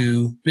lead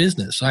to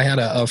business. I had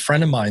a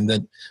friend of mine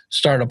that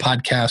started a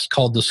podcast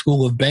called The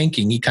School of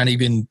Banking. He kind of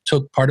even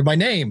took part of my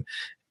name.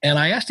 And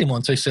I asked him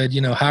once, I said,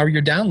 how are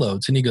your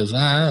downloads? And he goes,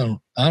 I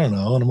don't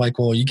know. And I'm like,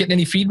 well, you getting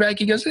any feedback?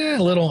 He goes, a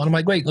little. And I'm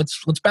like, wait,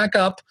 let's back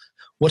up.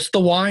 What's the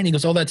why? And he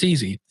goes, oh, that's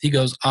easy. He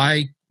goes,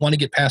 I want to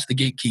get past the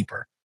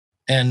gatekeeper.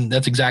 And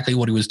that's exactly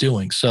what he was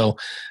doing. So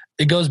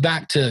it goes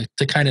back to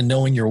kind of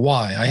knowing your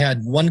why. I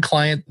had one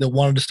client that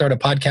wanted to start a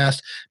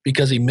podcast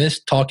because he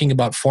missed talking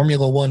about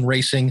Formula One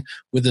racing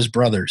with his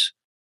brothers.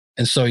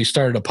 And so he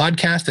started a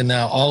podcast, and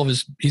now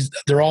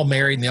they're all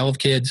married and they all have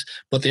kids,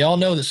 but they all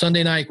know that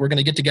Sunday night we're going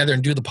to get together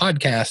and do the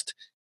podcast.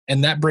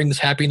 And that brings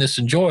happiness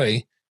and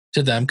joy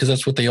to them because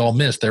that's what they all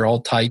miss. They're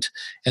all tight.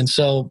 And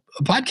so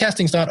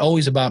podcasting is not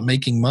always about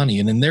making money.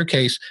 And in their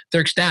case,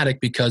 they're ecstatic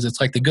because it's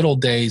like the good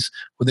old days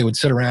where they would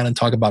sit around and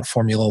talk about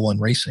Formula One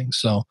racing.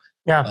 So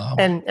yeah.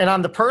 And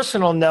on the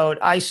personal note,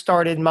 I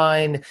started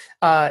mine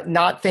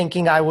not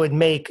thinking I would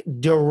make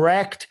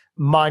direct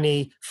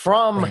money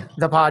from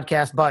the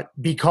podcast, but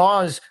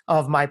because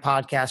of my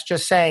podcast,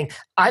 just saying,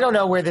 I don't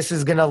know where this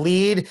is going to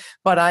lead,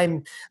 but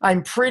I'm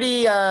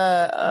pretty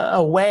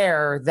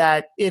aware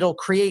that it'll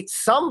create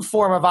some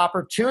form of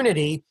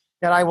opportunity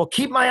that I will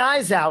keep my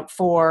eyes out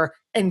for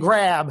and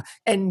grab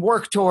and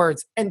work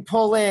towards and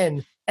pull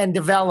in and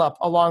develop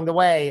along the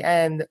way.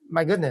 And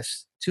my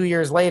goodness, 2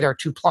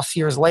 plus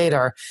years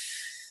later,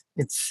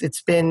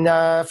 it's been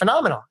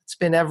phenomenal. It's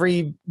been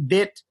every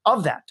bit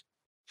of that.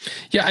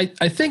 Yeah,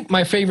 I think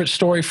my favorite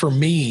story for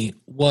me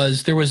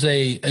was there was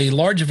a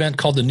large event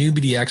called the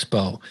Newbie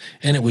Expo,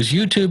 and it was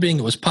YouTubing,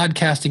 it was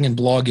podcasting and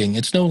blogging.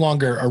 It's no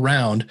longer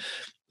around,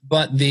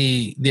 but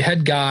the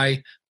head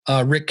guy,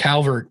 Rick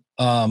Calvert,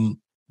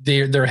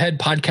 their head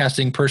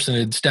podcasting person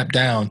had stepped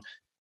down.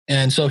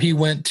 And so he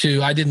went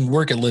to, I didn't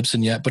work at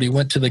Libsyn yet, but he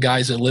went to the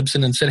guys at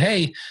Libsyn and said,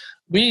 hey,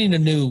 we need a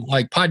new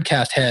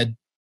podcast head.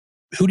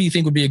 Who do you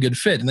think would be a good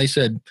fit? And they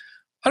said,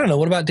 I don't know,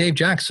 what about Dave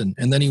Jackson?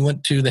 And then he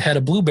went to the head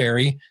of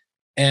Blueberry,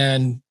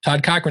 and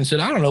Todd Cochran said,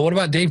 I don't know, what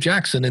about Dave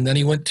Jackson? And then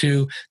he went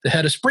to the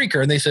head of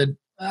Spreaker, and they said,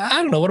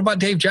 I don't know, what about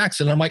Dave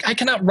Jackson? And I'm like, I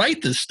cannot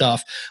write this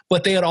stuff,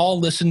 but they had all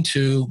listened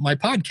to my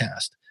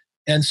podcast.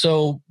 And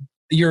so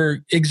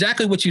you're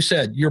exactly what you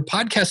said. Your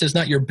podcast is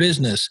not your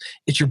business,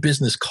 it's your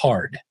business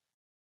card.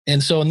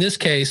 And so in this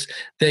case,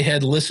 they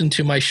had listened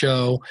to my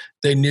show.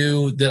 They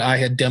knew that I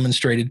had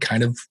demonstrated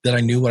kind of that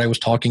I knew what I was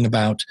talking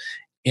about.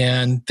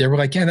 And they were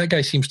like, yeah, that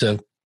guy seems to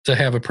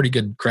have a pretty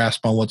good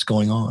grasp on what's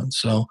going on.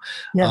 So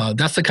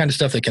that's the kind of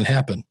stuff that can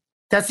happen.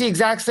 That's the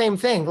exact same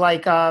thing.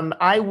 Like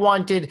I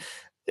wanted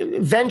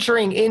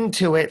venturing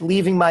into it,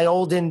 leaving my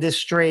old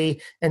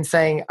industry and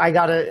saying, I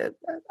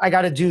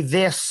gotta do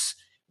this.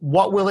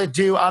 What will it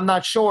do? I'm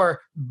not sure.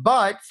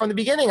 But from the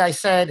beginning, I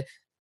said,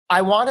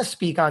 I want to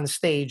speak on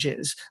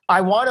stages. I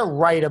want to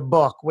write a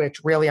book,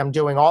 which really I'm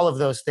doing all of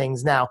those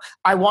things now.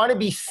 I want to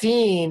be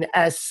seen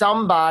as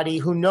somebody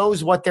who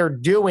knows what they're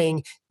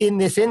doing in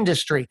this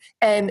industry.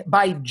 And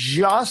by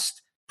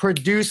just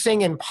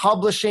producing and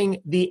publishing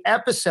the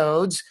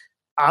episodes,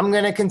 I'm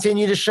going to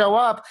continue to show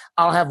up.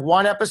 I'll have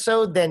one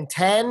episode, then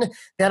 10,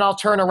 then I'll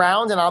turn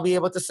around and I'll be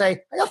able to say,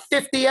 I got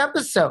 50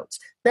 episodes.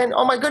 Then,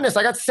 oh my goodness,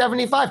 I got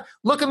 75.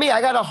 Look at me, I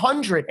got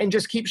 100 and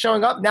just keep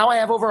showing up. Now I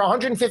have over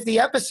 150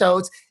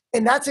 episodes.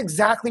 And that's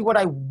exactly what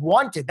I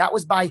wanted. That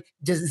was by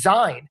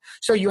design.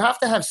 So you have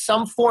to have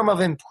some form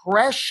of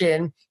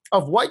impression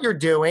of what you're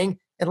doing.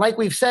 And like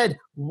we've said,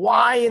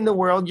 why in the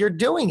world you're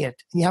doing it.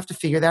 And you have to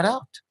figure that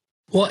out.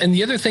 Well, and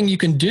the other thing you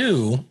can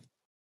do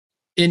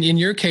in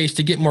your case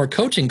to get more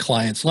coaching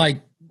clients,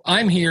 like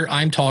I'm here,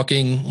 I'm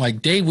talking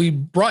like Dave, we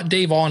brought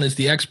Dave on as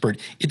the expert.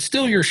 It's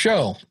still your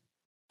show.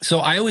 So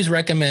I always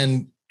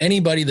recommend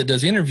anybody that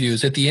does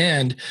interviews at the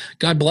end,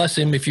 God bless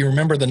him, if you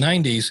remember the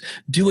 90s,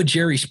 do a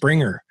Jerry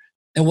Springer.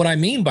 And what I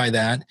mean by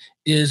that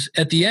is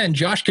at the end,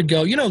 Josh could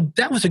go,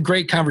 that was a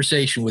great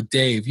conversation with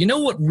Dave. You know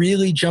what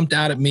really jumped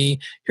out at me?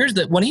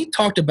 When he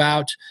talked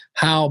about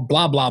how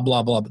blah, blah,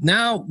 blah, blah.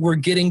 Now we're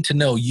getting to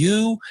know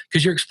you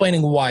because you're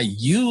explaining why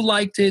you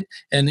liked it.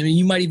 And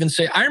you might even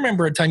say, I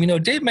remember a time,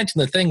 Dave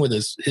mentioned the thing with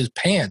his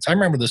pants. I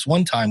remember this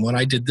one time when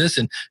I did this,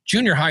 and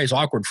junior high is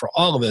awkward for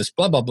all of us,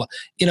 blah, blah, blah.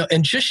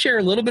 And just share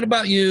a little bit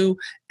about you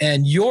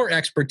and your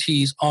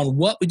expertise on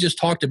what we just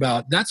talked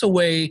about. That's a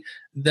way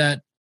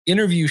that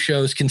interview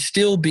shows can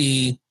still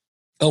be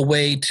a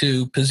way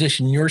to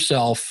position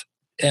yourself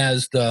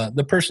as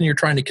the person you're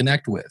trying to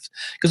connect with.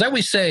 Because I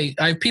always say,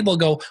 I have people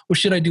go, well,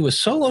 should I do a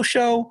solo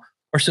show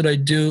or should I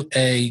do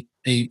a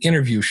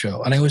interview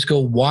show? And I always go,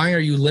 why are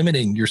you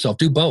limiting yourself?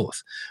 Do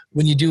both.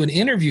 When you do an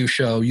interview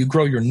show, you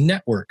grow your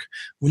network.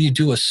 When you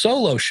do a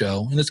solo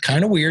show, and it's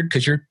kind of weird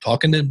because you're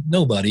talking to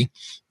nobody,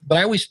 but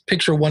I always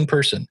picture one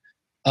person.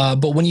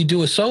 But when you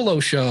do a solo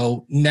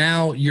show,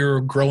 now you're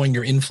growing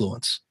your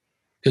influence.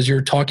 Because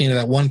you're talking to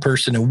that one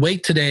person and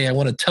wait today, I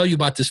want to tell you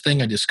about this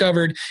thing I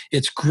discovered.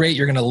 It's great.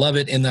 You're going to love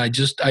it. And I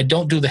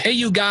don't do the, hey,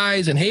 you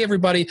guys, and hey,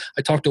 everybody.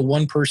 I talk to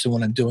one person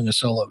when I'm doing a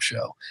solo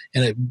show,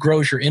 and it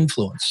grows your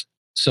influence.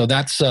 So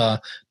that's,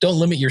 don't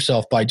limit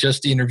yourself by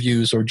just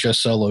interviews or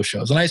just solo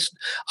shows. And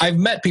I've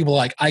met people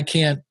like, I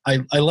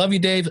love you,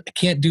 Dave. I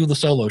can't do the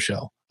solo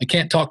show. I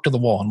can't talk to the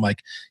wall. I'm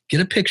like,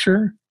 get a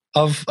picture,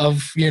 of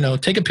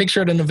take a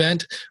picture at an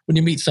event when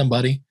you meet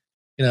somebody,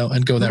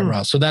 and go that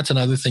route. So that's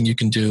another thing you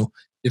can do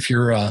if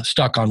you're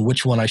stuck on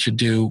which one I should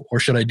do, or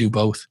should I do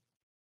both?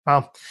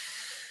 Well,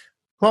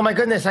 my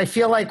goodness, I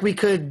feel like we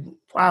could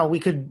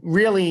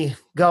really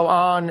go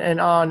on and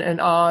on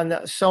and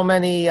on. So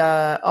many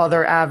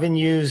other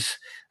avenues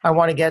I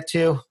want to get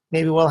to.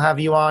 Maybe we'll have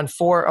you on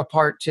for a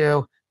part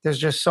 2. There's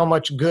just so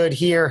much good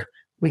here.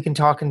 We can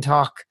talk and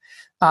talk.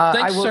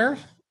 Thanks, sir.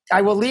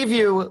 I will leave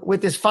you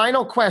with this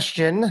final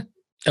question.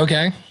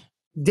 Okay.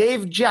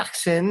 Dave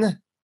Jackson,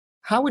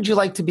 how would you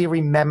like to be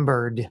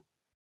remembered?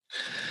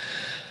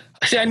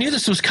 See, I knew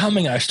this was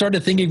coming. I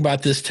started thinking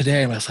about this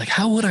today, and I was like,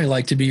 how would I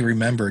like to be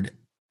remembered?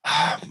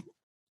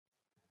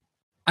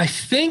 I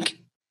think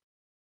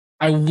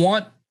I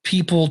want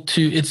people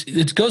to,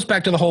 it goes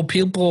back to the whole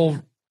people,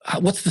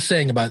 what's the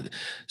saying about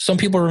some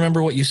people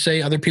remember what you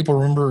say, other people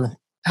remember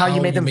how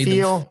you made them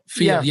feel.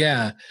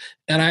 Yeah.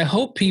 And I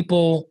hope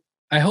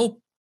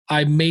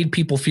I made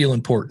people feel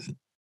important,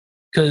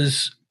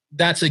 because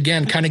that's,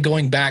 again, kind of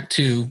going back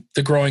to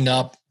the growing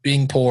up,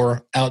 being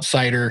poor,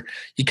 outsider,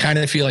 you kind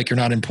of feel like you're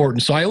not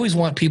important. So I always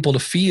want people to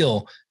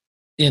feel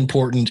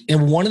important.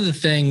 And one of the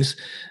things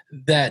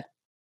that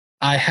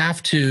I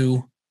have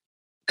to,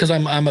 because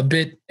I'm a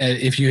bit,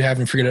 if you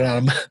haven't figured it out,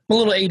 I'm a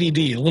little ADD,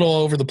 a little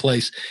all over the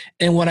place.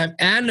 And when I'm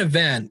at an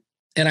event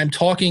and I'm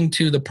talking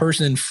to the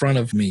person in front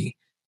of me,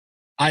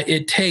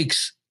 it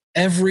takes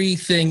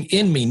everything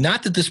in me.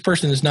 Not that this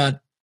person is not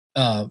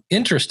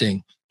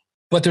interesting,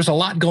 but there's a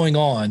lot going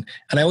on.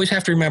 And I always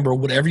have to remember,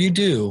 whatever you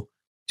do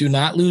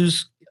not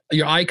lose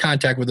your eye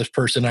contact with this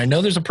person. I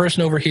know there's a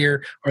person over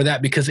here or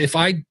that, because if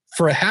I,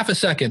 for a half a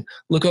second,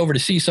 look over to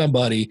see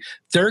somebody,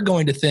 they're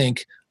going to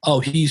think, oh,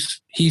 he's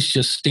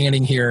just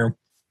standing here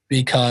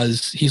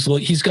because he's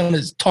going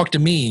to talk to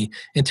me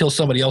until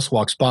somebody else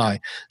walks by.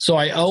 So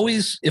I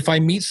always, if I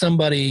meet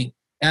somebody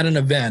at an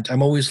event,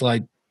 I'm always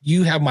like,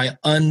 you have my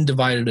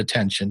undivided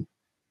attention.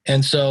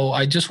 And so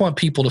I just want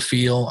people to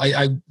feel,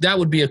 that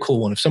would be a cool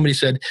one. If somebody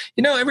said,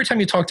 every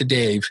time you talk to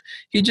Dave,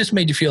 he just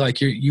made you feel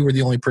like you were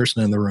the only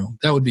person in the room.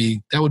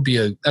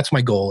 That's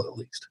my goal, at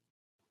least.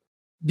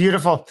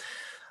 Beautiful.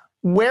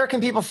 Where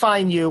can people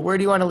find you? Where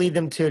do you want to lead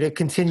them to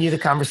continue the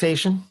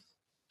conversation?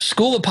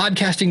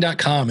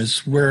 Schoolofpodcasting.com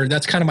is where,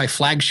 that's kind of my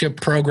flagship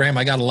program.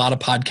 I got a lot of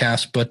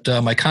podcasts, but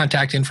my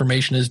contact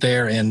information is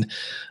there. And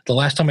the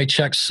last time I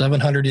checked,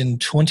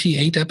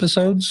 728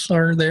 episodes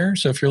are there.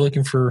 So if you're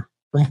looking for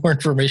more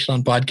information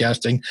on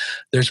podcasting,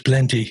 there's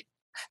plenty.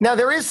 Now,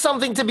 there is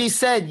something to be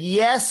said.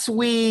 Yes,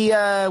 we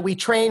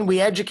train, we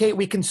educate,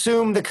 we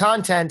consume the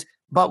content,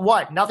 but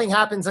what? Nothing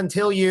happens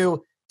until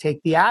you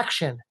take the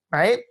action,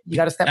 right? You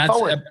got to step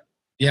forward.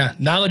 Yeah.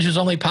 Knowledge is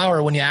only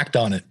power when you act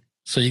on it.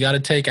 So you got to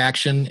take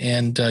action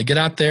and get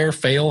out there,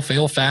 fail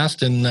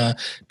fast, and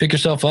pick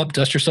yourself up,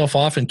 dust yourself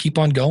off, and keep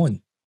on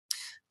going.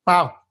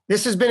 Wow.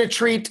 This has been a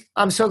treat.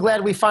 I'm so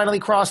glad we finally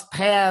crossed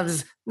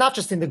paths, not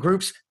just in the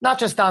groups, not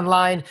just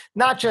online,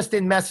 not just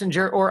in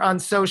Messenger or on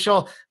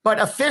social, but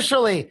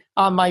officially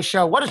on my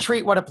show. What a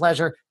treat. What a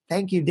pleasure.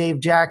 Thank you, Dave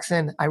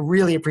Jackson. I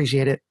really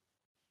appreciate it.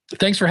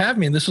 Thanks for having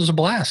me. This was a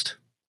blast.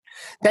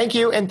 Thank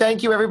you. And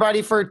thank you,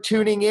 everybody, for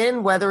tuning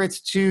in, whether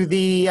it's to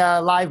the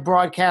live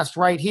broadcast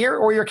right here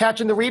or you're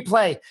catching the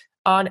replay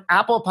on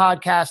Apple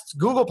Podcasts,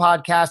 Google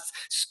Podcasts,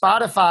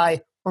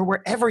 Spotify, or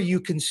wherever you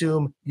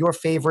consume your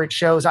favorite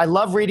shows. I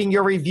love reading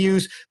your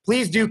reviews.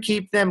 Please do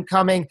keep them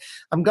coming.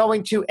 I'm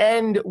going to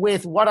end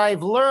with what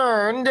I've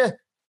learned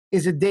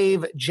is a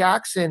Dave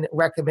Jackson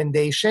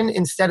recommendation.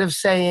 Instead of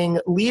saying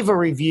leave a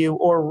review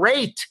or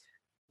rate,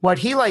 what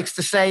he likes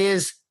to say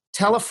is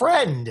tell a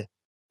friend.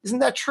 Isn't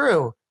that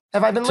true?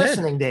 Have I been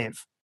listening,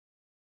 Dave?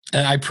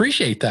 I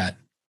appreciate that.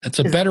 That's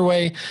a better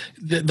way.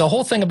 The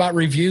whole thing about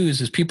reviews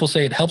is people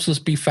say it helps us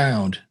be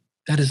found.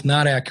 That is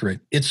not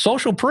accurate. It's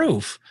social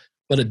proof,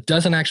 but it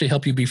doesn't actually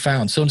help you be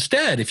found. So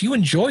instead, if you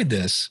enjoyed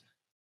this,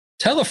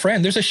 tell a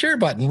friend. There's a share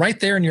button right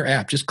there in your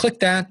app. Just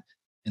click that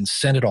and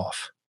send it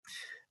off.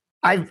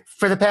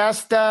 For the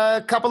past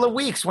couple of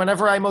weeks,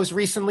 whenever I most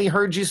recently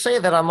heard you say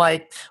that, I'm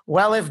like,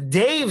 well, if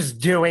Dave's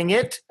doing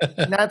it,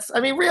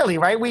 really,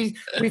 right? We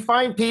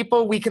find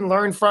people we can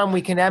learn from,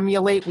 we can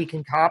emulate, we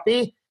can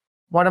copy.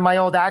 One of my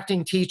old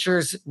acting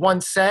teachers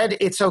once said,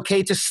 it's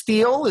okay to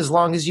steal as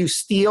long as you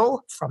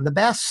steal from the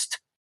best.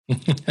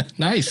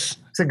 Nice.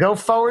 So go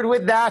forward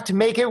with that to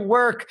make it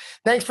work.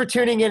 Thanks for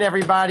tuning in,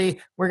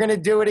 everybody. We're going to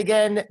do it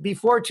again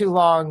before too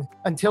long.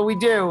 Until we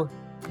do,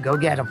 go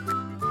get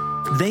them.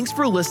 Thanks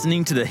for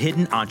listening to The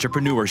Hidden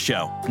Entrepreneur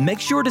Show. Make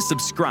sure to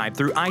subscribe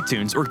through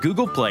iTunes or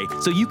Google Play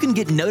so you can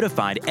get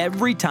notified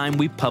every time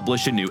we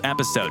publish a new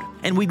episode.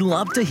 And we'd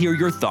love to hear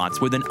your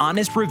thoughts with an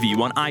honest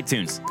review on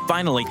iTunes.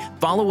 Finally,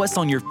 follow us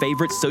on your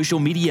favorite social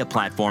media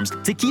platforms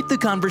to keep the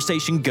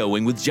conversation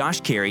going with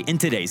Josh Carey and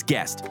today's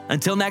guest.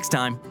 Until next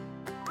time.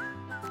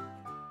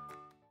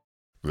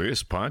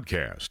 This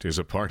podcast is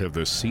a part of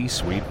the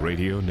C-Suite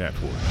Radio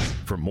Network.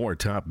 For more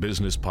top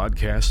business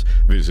podcasts,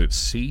 visit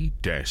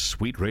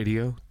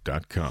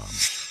c-suiteradio.com.